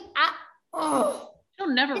 I mean, she'll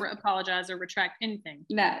never apologize or retract anything.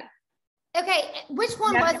 No. Okay, which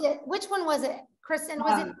one was it? Which one was it, Kristen?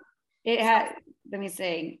 Was it? It had. Let me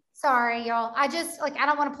see. Sorry, y'all. I just I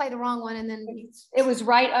don't want to play the wrong one, and then it was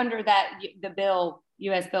right under that the bill,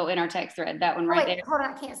 U.S. bill in our text thread. That one right there. Hold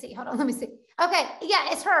on, I can't see. Hold on, let me see. Okay,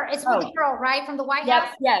 yeah, it's her. It's with the girl, right, from the White House.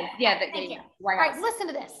 Yeah. Thank you. All right, listen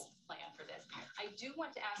to this. I do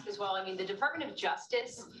want to ask as well, I mean, the Department of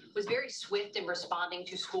Justice was very swift in responding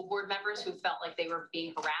to school board members who felt like they were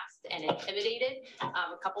being harassed and intimidated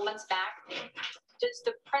a couple months back. Does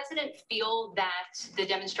the president feel that the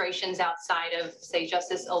demonstrations outside of, say,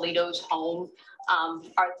 Justice Alito's home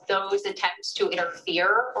are those attempts to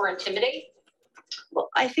interfere or intimidate? Well,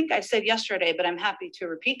 I think I said yesterday, but I'm happy to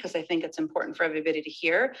repeat because I think it's important for everybody to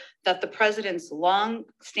hear that the president's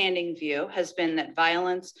long-standing view has been that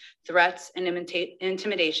violence, threats, and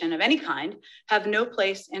intimidation of any kind have no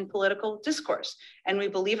place in political discourse. And we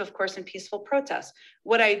believe, of course, in peaceful protests.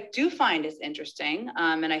 What I do find is interesting,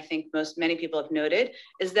 and I think many people have noted,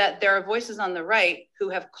 is that there are voices on the right who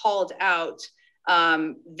have called out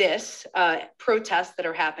this protests that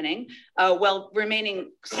are happening while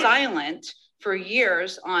remaining silent for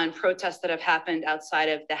years on protests that have happened outside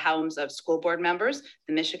of the homes of school board members,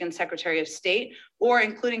 the Michigan Secretary of State, or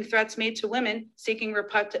including threats made to women seeking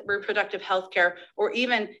reproductive health care, or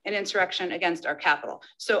even an insurrection against our Capitol.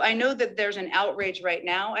 So I know that there's an outrage right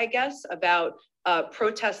now, I guess, about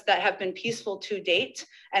protests that have been peaceful to date.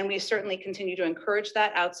 And we certainly continue to encourage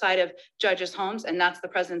that outside of judges' homes, and that's the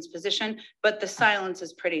president's position. But the silence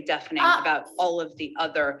is pretty deafening about all of the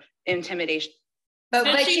other intimidation.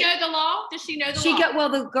 Does she know the law? Does she know the law? Well,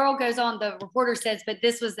 the girl goes on, the reporter says, but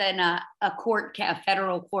this was in a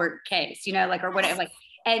federal court case, or whatever.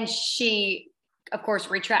 And she, of course,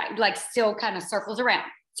 still kind of circles around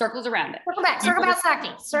it. Circle back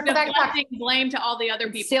Psaki. Circle back Psaki. Blame to all the other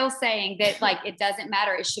people. Still saying that it doesn't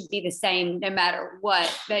matter. It should be the same no matter what.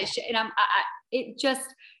 But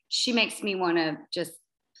she makes me want to just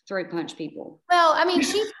throat punch people. Well, I mean,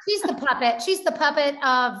 she's the puppet. She's the puppet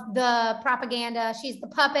of the propaganda. She's the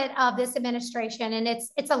puppet of this administration, and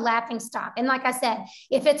it's a laughing stock. And like I said,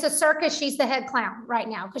 if it's a circus, she's the head clown right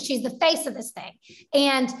now because she's the face of this thing.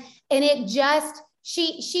 And it just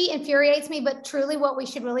she infuriates me. But truly, what we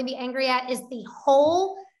should really be angry at is the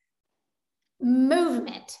whole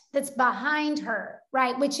movement that's behind her,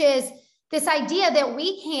 right? Which is this idea that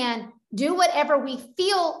we can do whatever we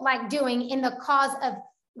feel like doing in the cause of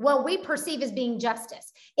what we perceive as being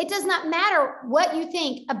justice. It does not matter what you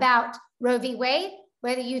think about Roe v. Wade,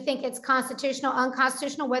 whether you think it's constitutional,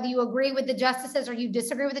 unconstitutional, whether you agree with the justices or you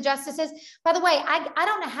disagree with the justices. By the way, I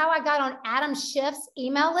don't know how I got on Adam Schiff's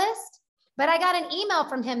email list, but I got an email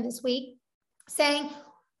from him this week saying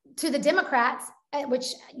to the Democrats, which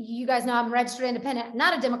you guys know I'm registered independent,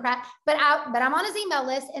 not a Democrat, but I'm on his email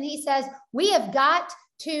list, and he says, we have got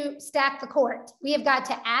to stack the court. We have got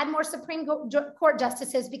to add more Supreme Court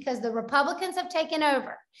justices because the Republicans have taken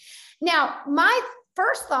over. Now, my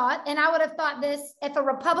first thought, and I would have thought this if a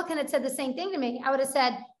Republican had said the same thing to me, I would have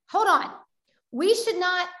said, hold on, we should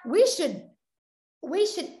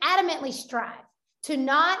adamantly strive to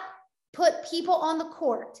not put people on the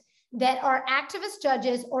court that are activist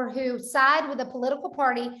judges or who side with a political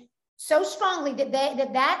party so strongly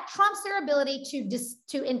that trumps their ability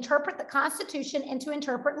to interpret the Constitution and to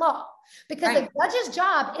interpret law. Because the judge's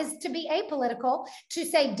job is to be apolitical, to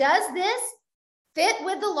say, does this fit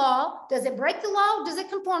with the law? Does it break the law? Does it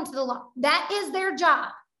conform to the law? That is their job.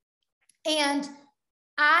 And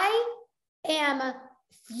I am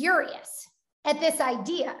furious at this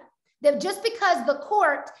idea that just because the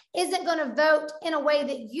court isn't going to vote in a way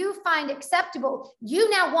that you find acceptable, you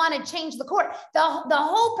now want to change the court. The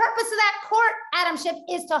whole purpose of that court, Adam Schiff,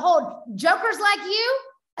 is to hold jokers like you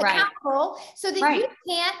accountable so that you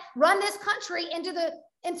can't run this country into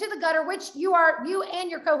the gutter, which you and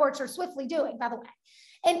your cohorts are swiftly doing, by the way.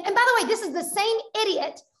 And by the way, this is the same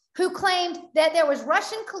idiot who claimed that there was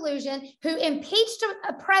Russian collusion, who impeached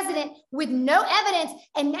a president with no evidence.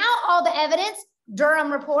 And now all the evidence,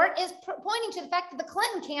 Durham report, is pointing to the fact that the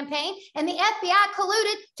Clinton campaign and the FBI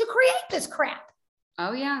colluded to create this crap.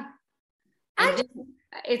 Oh, yeah.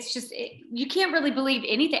 It's just, you can't really believe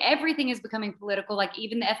anything. Everything is becoming political. Like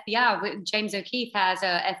even the FBI, James O'Keefe has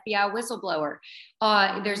a FBI whistleblower.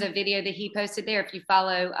 There's a video that he posted there. If you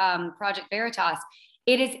follow Project Veritas,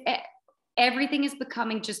 everything is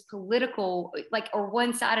becoming just political, like, or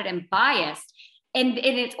one-sided and biased. And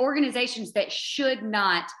it's organizations that should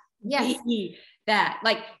not be that.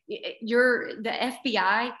 Like the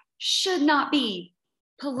FBI should not be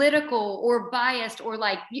political or biased or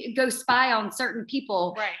like go spy on certain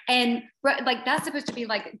people. Right. And like, that's supposed to be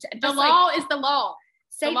like, the law is the law.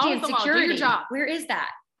 Safety and security. Do your job. Where is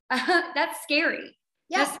that? That's scary.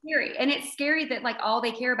 Yeah. That's scary. And it's scary that like all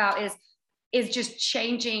they care about is just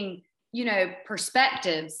changing,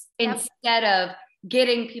 perspectives instead of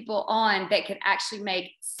getting people on that could actually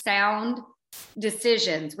make sound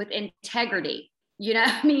decisions with integrity.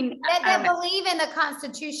 I mean, that believe in the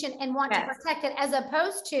Constitution and want to protect it, as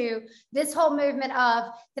opposed to this whole movement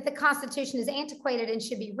of that the Constitution is antiquated and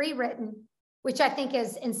should be rewritten, which I think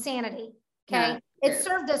is insanity. Okay. Yeah. It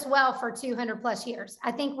served us well for 200 plus years.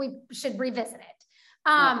 I think we should revisit it.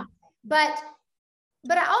 But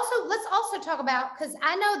let's also talk about, because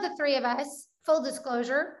I know the three of us, full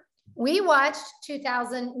disclosure, we watched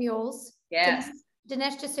 2000 Mules. Yes.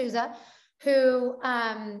 Dinesh D'Souza, who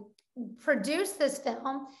produced this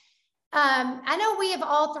film. I know we have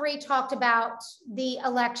all three talked about the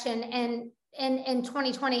election in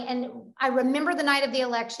 2020. And I remember the night of the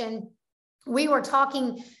election, we were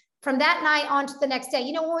talking from that night on to the next day.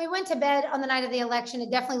 When we went to bed on the night of the election,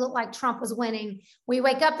 it definitely looked like Trump was winning. We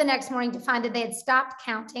wake up the next morning to find that they had stopped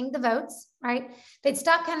counting the votes, right? They'd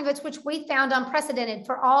stopped counting votes, which we found unprecedented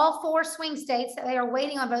for all 4 swing states that they are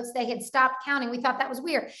waiting on votes. They had stopped counting. We thought that was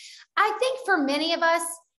weird. I think for many of us,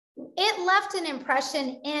 it left an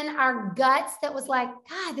impression in our guts that was like,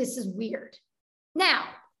 God, this is weird. Now,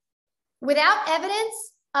 without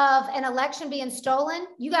evidence of an election being stolen,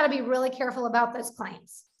 you got to be really careful about those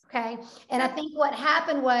claims. Okay. And I think what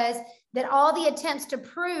happened was that all the attempts to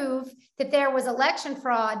prove that there was election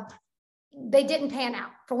fraud, they didn't pan out.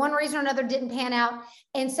 For one reason or another, didn't pan out.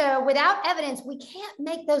 And so without evidence, we can't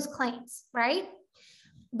make those claims, right?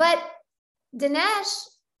 But Dinesh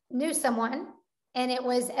knew someone, and it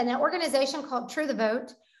was an organization called True the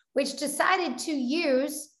Vote, which decided to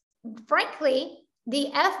use, frankly,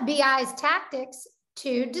 the FBI's tactics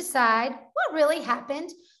to decide what really happened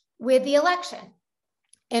with the election.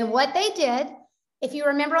 And what they did, if you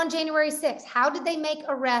remember on January 6th, how did they make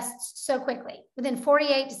arrests so quickly? Within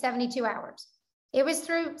 48 to 72 hours. It was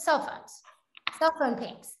through cell phones, cell phone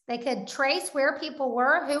pings. They could trace where people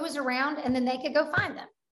were, who was around, and then they could go find them.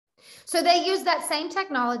 So they used that same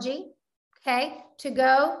technology, okay, to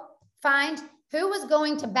go find who was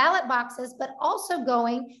going to ballot boxes, but also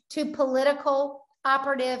going to political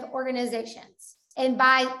operative organizations. And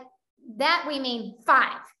by that, we mean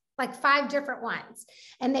 5 different ones.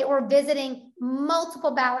 And they were visiting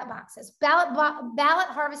multiple ballot boxes. Ballot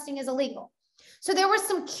harvesting is illegal. So there was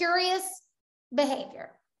some curious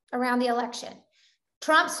behavior around the election.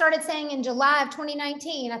 Trump started saying in July of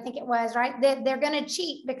 2019, I think it was, right, that they're going to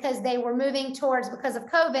cheat because they were moving towards, because of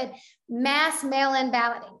COVID, mass mail-in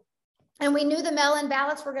balloting. And we knew the mail-in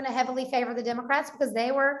ballots were going to heavily favor the Democrats because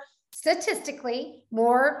they were statistically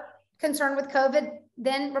more concerned with COVID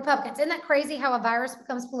than Republicans. Isn't that crazy how a virus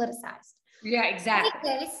becomes politicized? Yeah, exactly. In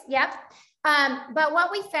any case, yep. But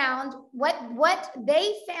what we found, what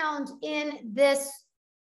they found in this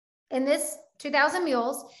 2000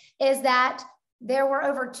 Mules is that there were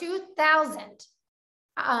over 2,000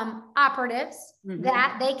 operatives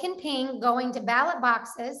that they can ping going to ballot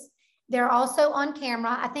boxes. They're also on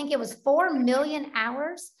camera. I think it was 4 million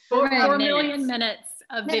hours. 4 million minutes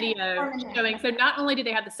of video showing. So not only do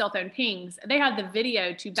they have the cell phone pings, they have the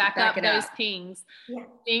video to back up those pings,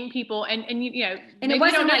 seeing people. And you know, and it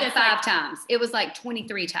wasn't like 5 times. It was like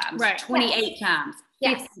 23 times, right? 28 times,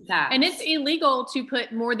 50 times. And it's illegal to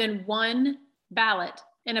put more than one ballot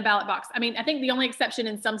in a ballot box. I mean, I think the only exception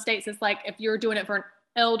in some states is like if you're doing it for an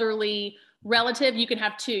elderly relative, you can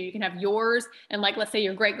have 2. You can have yours and like, let's say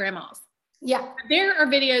your great grandma's. Yeah. There are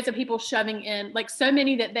videos of people shoving in like so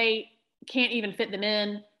many that they can't even fit them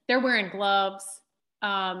in. They're wearing gloves,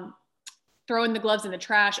 throwing the gloves in the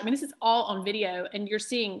trash. I mean, this is all on video and you're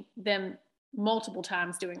seeing them multiple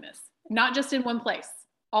times doing this, not just in one place,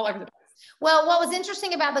 all over the place. Well, what was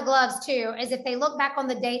interesting about the gloves too, is if they look back on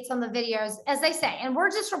the dates on the videos, as they say, and we're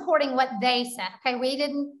just reporting what they said. Okay. We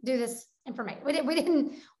didn't do this information.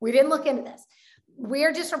 We didn't look into this.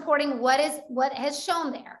 We're just reporting what has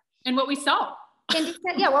shown there. And what we saw.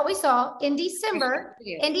 What we saw in December.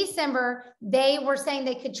 In December, they were saying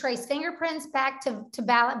they could trace fingerprints back to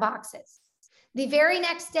ballot boxes. The very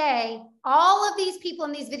next day, all of these people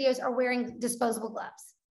in these videos are wearing disposable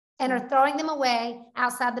gloves and are throwing them away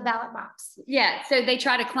outside the ballot box. Yeah. So they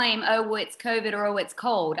try to claim, oh, well, it's COVID or oh, it's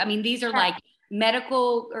cold. I mean, these are like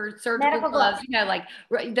medical or surgical gloves, you know, like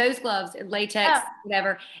those gloves, latex,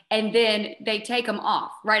 whatever. And then they take them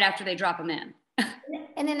off right after they drop them in.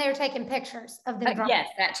 And then they were taking pictures of them. Yes,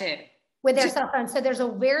 that too. With their cell phone. So there's a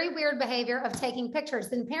very weird behavior of taking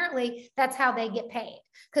pictures. And apparently that's how they get paid.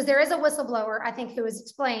 Because there is a whistleblower, I think, who has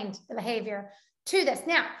explained the behavior to this.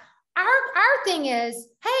 Now, our thing is,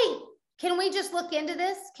 hey, can we just look into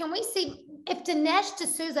this? Can we see if Dinesh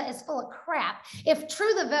D'Souza is full of crap? If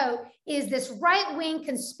True the Vote is this right-wing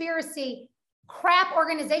conspiracy crap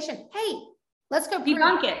organization, hey, let's go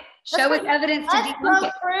debunk it. Show us evidence to debunk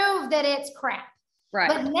it. Prove that it's crap. Right.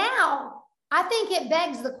 But now I think it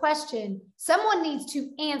begs the question, someone needs to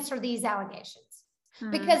answer these allegations.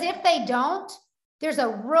 Because if they don't, there's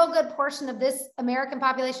a real good portion of this American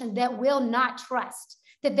population that will not trust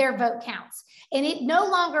that their vote counts. And it no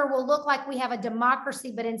longer will look like we have a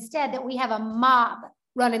democracy, but instead that we have a mob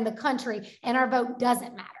running the country and our vote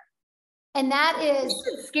doesn't matter. And that is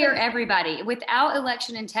scare everybody without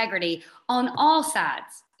election integrity on all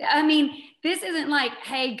sides. I mean, this isn't like,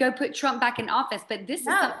 hey, go put Trump back in office, but this is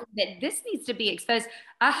something that this needs to be exposed.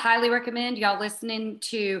 I highly recommend y'all listening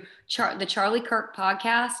to the Charlie Kirk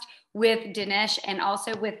podcast with Dinesh and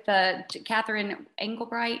also with Catherine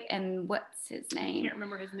Engelbright and what's his name? I can't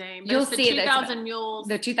remember his name. You'll see 2,000 Mules.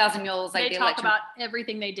 The 2,000 Mules. They talk about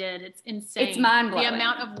everything they did. It's insane. It's mind-blowing. The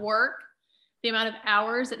amount of work, the amount of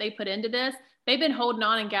hours that they put into this. They've been holding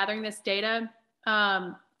on and gathering this data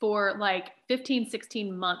for like 15,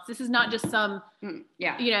 16 months. This is not just some,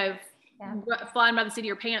 flying by the seat of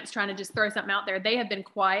your pants trying to just throw something out there. They have been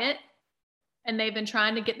quiet and they've been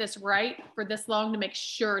trying to get this right for this long to make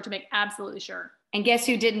absolutely sure. And guess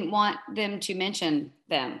who didn't want them to mention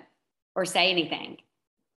them or say anything?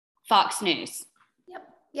 Fox News.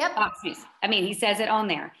 Yep. Fox News. I mean, he says it on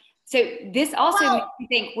there. So this also makes me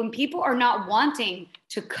think when people are not wanting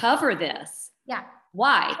to cover this. Yeah.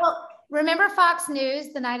 Why? Well, remember Fox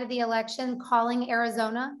News the night of the election calling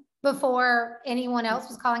Arizona before anyone else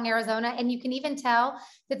was calling Arizona? And you can even tell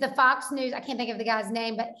that the Fox News, I can't think of the guy's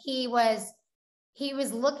name, but he was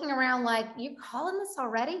looking around like, you calling this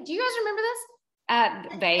already? Do you guys remember this?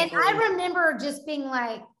 Vaguely. And I remember just being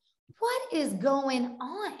like, what is going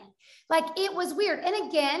on? Like, it was weird. And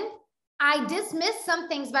again, I dismissed some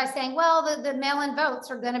things by saying, well, the mail-in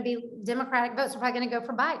votes are going to be Democratic votes. Are probably going to go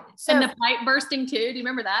for Biden. So, and the pipe bursting too. Do you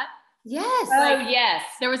remember that? Yes. Oh, yes.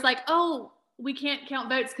 There was like, we can't count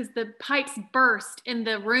votes because the pipes burst in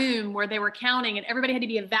the room where they were counting and everybody had to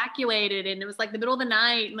be evacuated. And it was like the middle of the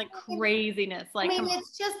night and like craziness. Like, I mean,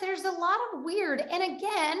 it's just, there's a lot of weird. And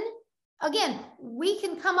again, we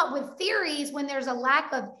can come up with theories when there's a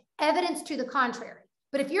lack of evidence to the contrary.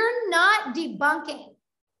 But if you're not debunking,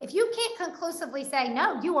 if you can't conclusively say,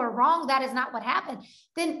 no, you are wrong, that is not what happened,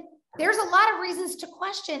 then there's a lot of reasons to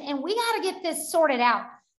question. And we got to get this sorted out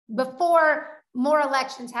before more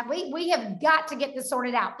elections have. We have got to get this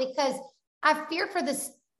sorted out because I fear for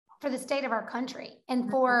the state of our country and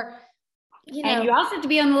for, And you also have to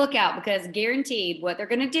be on the lookout because guaranteed what they're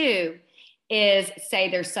going to do is say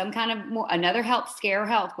there's some kind of another health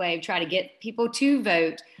wave, try to get people to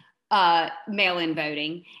vote mail-in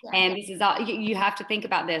voting. Yeah. And this is all you have to think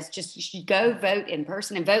about this. Just you should go vote in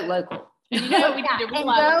person and vote local. And you know what we need to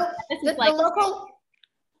realize? This is like local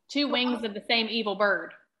two wings of the same evil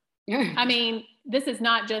bird. I mean, this is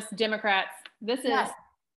not just Democrats This is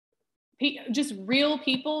just real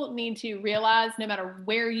people need to realize, no matter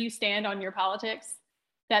where you stand on your politics,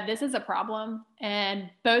 that this is a problem and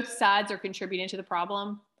both sides are contributing to the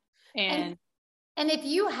problem. And if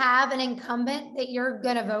you have an incumbent that you're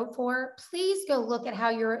going to vote for, please go look at how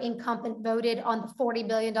your incumbent voted on the $40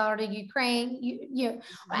 billion to Ukraine,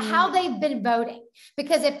 how they've been voting.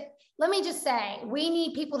 Because let me just say, we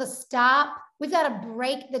need people to stop. We've got to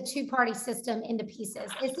break the two-party system into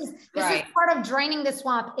pieces. This is part of draining the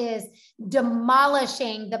swamp, is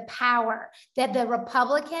demolishing the power that the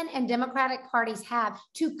Republican and Democratic parties have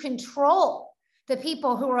to control the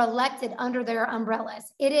people who are elected under their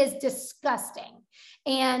umbrellas. It is disgusting.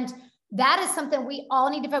 And that is something we all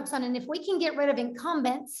need to focus on. And if we can get rid of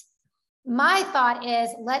incumbents, my thought is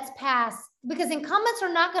let's pass, because incumbents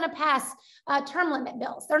are not going to pass term limit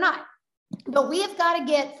bills. They're not. But we have got to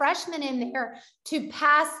get freshmen in there to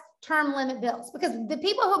pass term limit bills, because the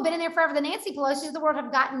people who have been in there forever, the Nancy Pelosi's of the world,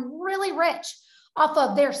 have gotten really rich off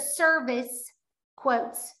of their service,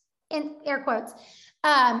 quotes, in air quotes,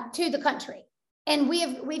 to the country. And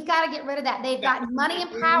we've got to get rid of that. They've gotten money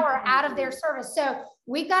and power out of their service. So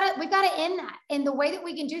we've got to end that. And the way that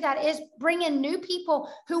we can do that is bring in new people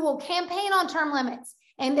who will campaign on term limits,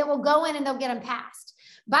 and they will go in and they'll get them passed.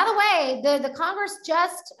 By the way, the Congress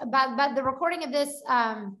just, by the recording of this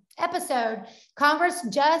episode, Congress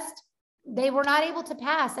they were not able to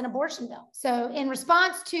pass an abortion bill. So in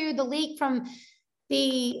response to the leak from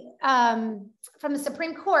the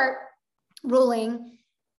Supreme Court ruling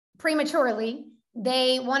prematurely,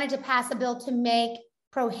 they wanted to pass a bill to make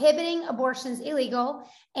prohibiting abortions illegal.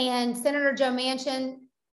 And Senator Joe Manchin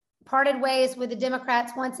parted ways with the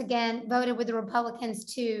Democrats once again, voted with the Republicans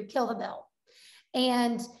to kill the bill.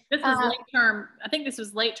 And this is late term. I think this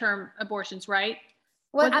was late term abortions, right?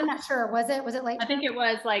 Well, I'm not sure. Was it late term? I think it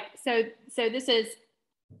was like, so this is,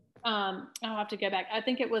 I'll have to go back. I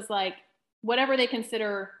think it was like whatever they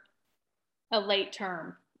consider a late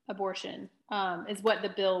term abortion is what the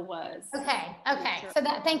bill was. Okay. So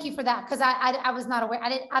thank you for that, because I was not aware.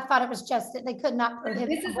 I thought it was just that they could not prohibit.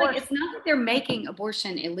 This is abortion. Like, it's not that they're making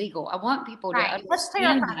abortion illegal. I want people to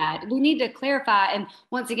understand that. We need to clarify. And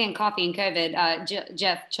once again, Coffee and COVID,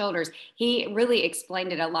 Jeff Childers, he really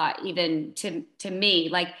explained it a lot, even to me.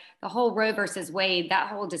 Like the whole Roe versus Wade, that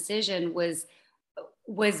whole decision was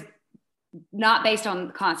not based on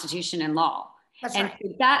the Constitution and law. That's right.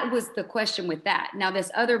 So that was the question with that. Now, this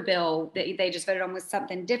other bill that they just voted on was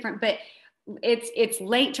something different, but it's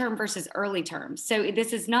late term versus early term. So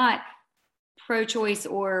this is not pro-choice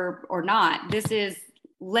or not. This is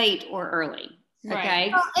late or early.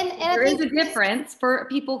 Okay. Well, and there is a difference for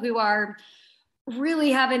people who are really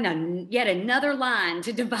having yet another line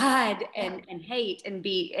to divide and hate and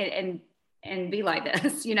be like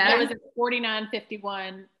this. It was a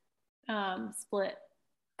 49-51 split.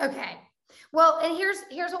 Okay. Well, and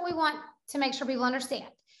here's what we want to make sure people understand.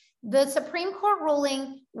 The Supreme Court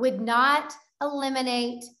ruling would not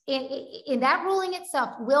eliminate, in that ruling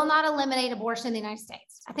itself, will not eliminate abortion in the United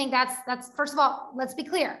States. I think that's first of all, let's be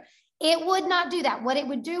clear. It would not do that. What it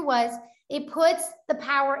would do was it puts the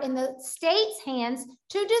power in the state's hands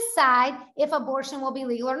to decide if abortion will be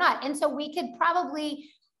legal or not. And so we could probably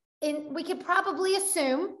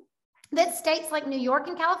assume that states like New York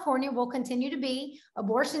and California will continue to be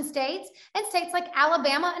abortion states, and states like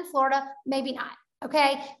Alabama and Florida, maybe not.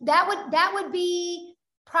 Okay, that would be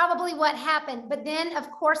probably what happened. But then,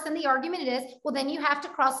 of course, then the argument is, well, then you have to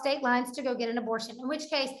cross state lines to go get an abortion, in which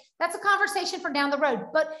case that's a conversation for down the road.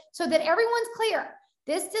 But so that everyone's clear,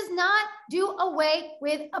 this does not do away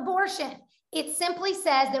with abortion. It simply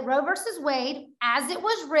says that Roe versus Wade, as it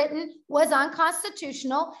was written, was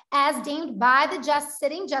unconstitutional, as deemed by the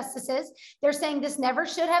sitting justices. They're saying this never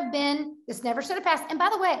should have passed. And by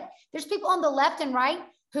the way, there's people on the left and right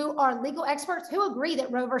who are legal experts who agree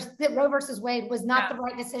that Roe versus Wade was not the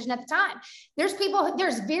right decision at the time.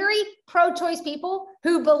 There's very pro-choice people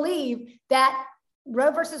who believe that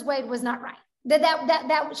Roe versus Wade was not right,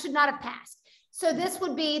 that should not have passed. So this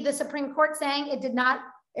would be the Supreme Court saying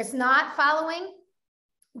it's not following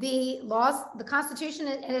the laws, the Constitution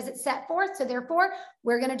as it's set forth. So therefore,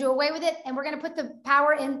 we're going to do away with it, and we're going to put the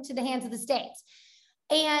power into the hands of the states.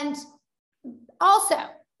 And also,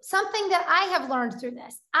 something that I have learned through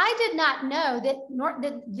this, I did not know that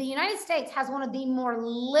the United States has one of the more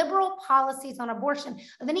liberal policies on abortion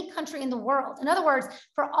of any country in the world. In other words,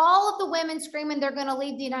 for all of the women screaming they're going to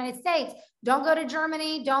leave the United States, don't go to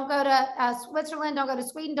Germany, don't go to Switzerland, don't go to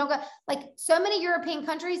Sweden, don't go, like so many European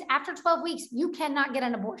countries, after 12 weeks, you cannot get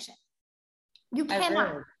an abortion. You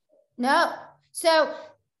cannot. No. So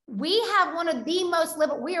We have one of the most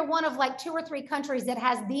liberal, we are one of like 2 or 3 countries that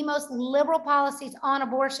has the most liberal policies on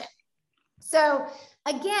abortion. So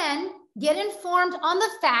again, get informed on the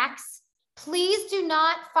facts. Please do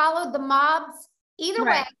not follow the mobs either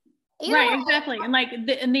way. Right, exactly. And like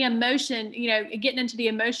the emotion, you know, getting into the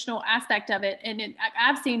emotional aspect of it. And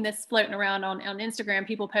I've seen this floating around on Instagram,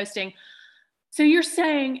 people posting, so you're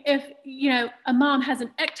saying if, you know, a mom has an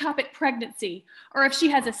ectopic pregnancy, or if she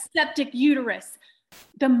has a septic uterus,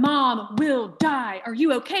 the mom will die. Are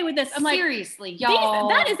you okay with this? I'm like, seriously, y'all.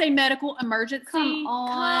 That is a medical emergency. Come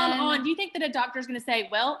on. Do you think that a doctor is going to say,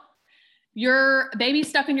 well, your baby's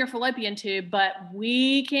stuck in your fallopian tube, but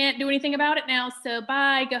we can't do anything about it now. So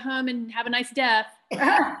bye, go home and have a nice death.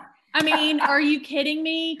 I mean, are you kidding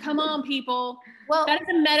me? Come on, people. Well, that is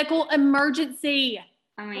a medical emergency.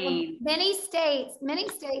 I mean, many states,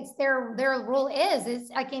 their rule is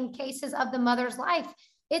like in cases of the mother's life,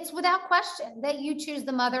 it's without question that you choose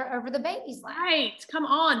the mother over the baby's life. Right. Come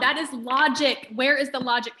on. That is logic. Where is the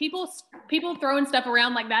logic? People throwing stuff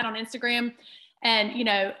around like that on Instagram and, you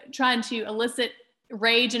know, trying to elicit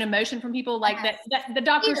rage and emotion from people like that the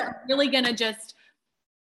doctors are really going to just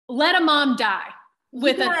let a mom die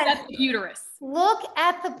with a septic uterus. Look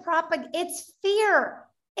at the it's fear.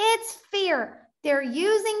 It's fear. They're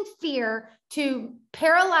using fear to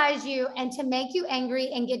paralyze you and to make you angry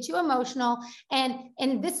and get you emotional.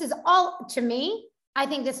 And this is all, to me, I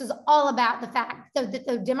think this is all about the fact that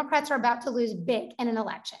the Democrats are about to lose big in an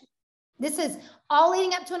election. This is all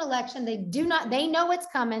leading up to an election. They know it's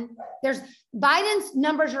coming. Biden's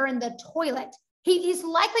numbers are in the toilet. He's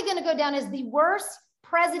likely going to go down as the worst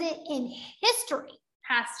president in history.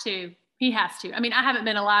 He has to. I mean, I haven't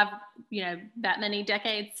been alive, you know, that many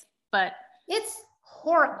decades, but it's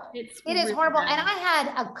horrible. It is horrible. Bad. And I had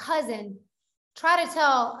a cousin try to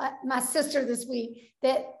tell my sister this week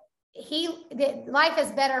that life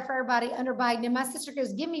is better for everybody under Biden. And my sister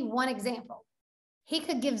goes, give me one example. He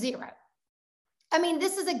could give 0. I mean,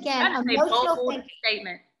 this is again an emotional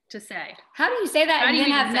statement to say. How do you say that and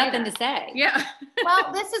then have nothing to say? Yeah.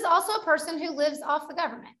 Well, this is also a person who lives off the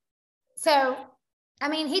government. So, I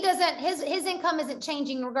mean, he doesn't, his income isn't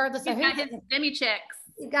changing regardless of who. He's got his demi-checks.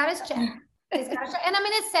 He's got his check. And I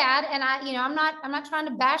mean, it's sad. And I'm not trying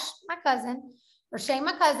to bash my cousin or shame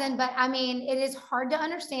my cousin, but I mean, it is hard to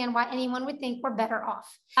understand why anyone would think we're better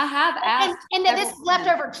off. I have asked. And that this is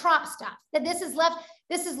leftover Trump stuff, that this is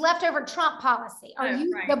leftover Trump policy.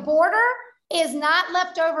 The border is not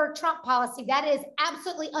leftover Trump policy. That is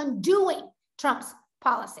absolutely undoing Trump's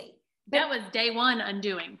policy. That was day one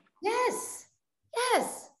undoing. Yes.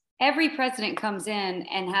 Every president comes in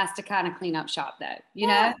and has to kind of clean up shop, though. You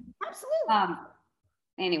know, absolutely.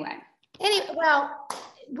 Anyway, well,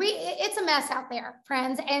 it's a mess out there,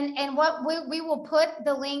 friends. And what we will put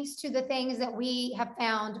the links to the things that we have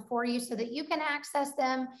found for you so that you can access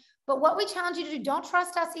them. But what we challenge you to do, don't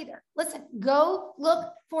trust us either. Listen, go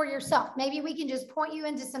look for yourself. Maybe we can just point you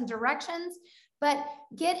into some directions, but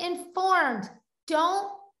get informed.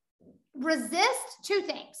 Don't resist 2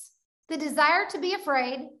 things: the desire to be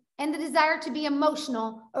afraid and the desire to be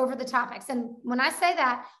emotional over the topics. And when I say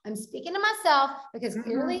that, I'm speaking to myself because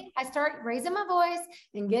clearly I start raising my voice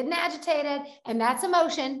and getting agitated, and that's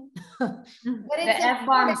emotion. But the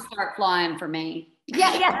F-bombs start flying for me.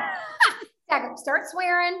 Yeah. Exactly. Start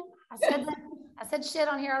swearing. I said shit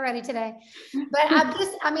on here already today, but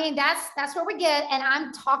that's where we get. And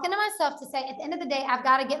I'm talking to myself to say, at the end of the day, I've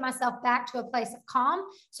got to get myself back to a place of calm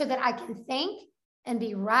so that I can think and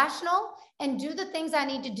be rational and do the things I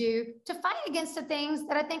need to do to fight against the things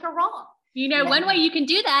that I think are wrong. You know, one way you can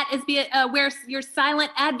do that is wear your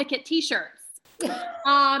silent advocate t-shirts.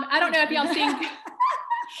 I don't know if y'all seen.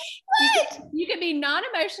 You can be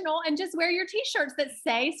non-emotional and just wear your t-shirts that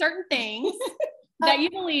say certain things that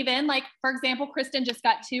you believe in. Like, for example, Kristen just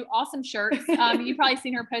got 2 awesome shirts. You've probably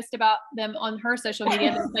seen her post about them on her social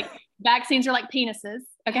media. It's like, vaccines are like penises.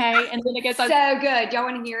 Okay. And then it goes so good. Y'all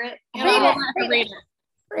want to hear it? Read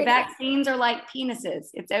it. Vaccines are like penises.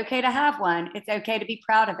 It's okay to have one. It's okay to be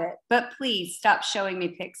proud of it. But please stop showing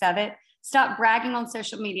me pics of it. Stop bragging on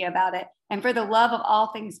social media about it. And for the love of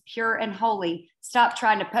all things pure and holy, stop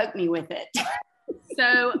trying to poke me with it.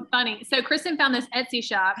 So funny. So Kristen found this Etsy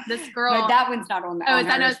shop. This girl. No, that one's not on there. Oh,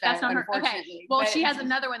 that's not her. Okay. Well, she has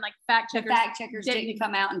another one, like fact checkers. The fact checkers didn't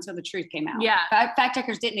come out until the truth came out. Yeah. Fact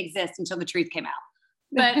checkers didn't exist until the truth came out.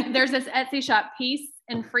 But there's this Etsy shop, Peace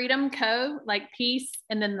and Freedom Co., like peace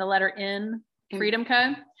and then the letter N, Freedom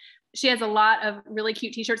Co. She has a lot of really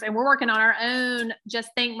cute t-shirts, and we're working on our own Just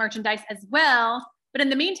Think merchandise as well. But in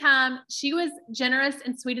the meantime, she was generous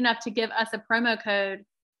and sweet enough to give us a promo code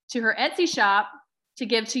to her Etsy shop to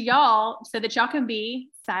give to y'all so that y'all can be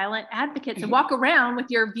silent advocates and walk around with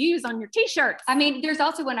your views on your t-shirts. I mean, there's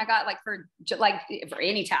also one I got for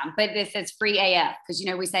any time, but this is free AF because, you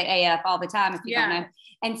know, we say AF all the time if you don't know.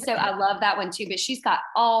 And so I love that one too, but she's got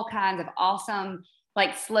all kinds of awesome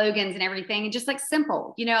like slogans and everything, and just like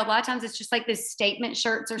simple, you know, a lot of times it's just like this statement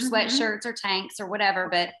shirts or sweatshirts or tanks or whatever,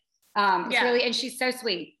 but it's really, and she's so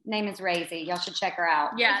sweet. Name is Razy. Y'all should check her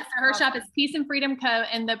out. Yeah. So her shop is Peace and Freedom Co.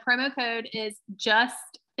 And the promo code is Just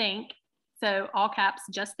Think. So all caps,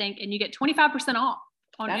 Just Think, and you get 25% off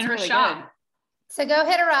in her really shop. Good. So go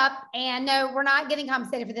hit her up. And no, we're not getting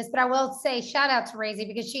compensated for this, but I will say shout out to Razy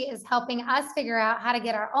because she is helping us figure out how to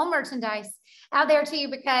get our own merchandise out there to you,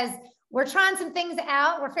 because we're trying some things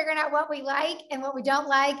out. We're figuring out what we like and what we don't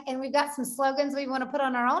like. And we've got some slogans we want to put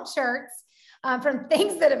on our own shirts from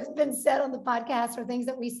things that have been said on the podcast or things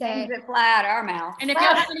that we say. Things that fly out our mouth. And if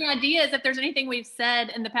y'all have any ideas, if there's anything we've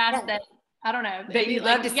said in the past that, I don't know, that you'd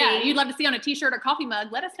love to see. Yeah, you'd love to see on a t-shirt or coffee mug,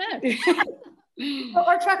 let us know.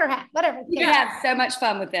 or trucker hat, whatever. You have so much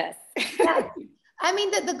fun with this. Yeah. I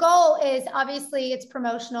mean, the goal is obviously it's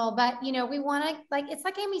promotional, but you know, we want to, like, it's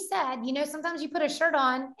like Amy said, you know, sometimes you put a shirt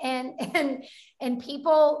on and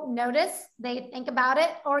people notice, they think about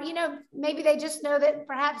it, or, you know, maybe they just know that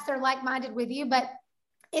perhaps they're like-minded with you, but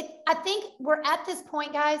I think we're at this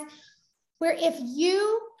point, guys, where if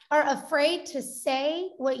you are afraid to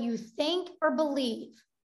say what you think or believe,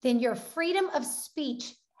 then your freedom of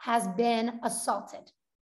speech has been assaulted.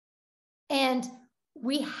 And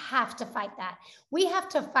we have to fight that. We have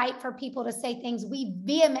to fight for people to say things we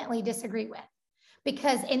vehemently disagree with,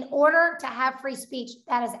 because in order to have free speech,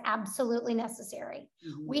 that is absolutely necessary.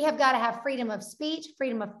 We have got to have freedom of speech,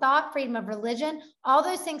 freedom of thought, freedom of religion. All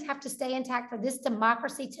those things have to stay intact for this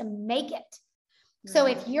democracy to make it. So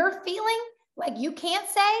if you're feeling like you can't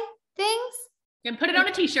say things, then put it on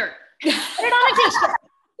a t-shirt. Put it on a t-shirt.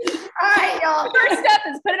 All right, y'all. The first step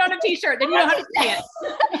is put it on a t-shirt. Then you don't have to say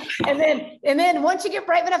it. and then once you get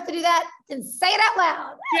brave enough to do that, then say it out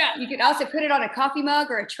loud. Yeah. You can also put it on a coffee mug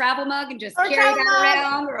or a travel mug and just carry that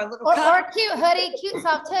around, or a little cup. Or a cute hoodie, cute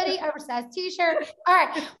soft hoodie, oversized t-shirt. All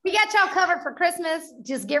right, we got y'all covered for Christmas.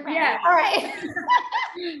 Just get ready. Yeah. All right.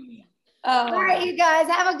 All right, you guys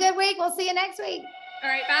have a good week. We'll see you next week. All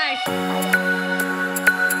right, bye.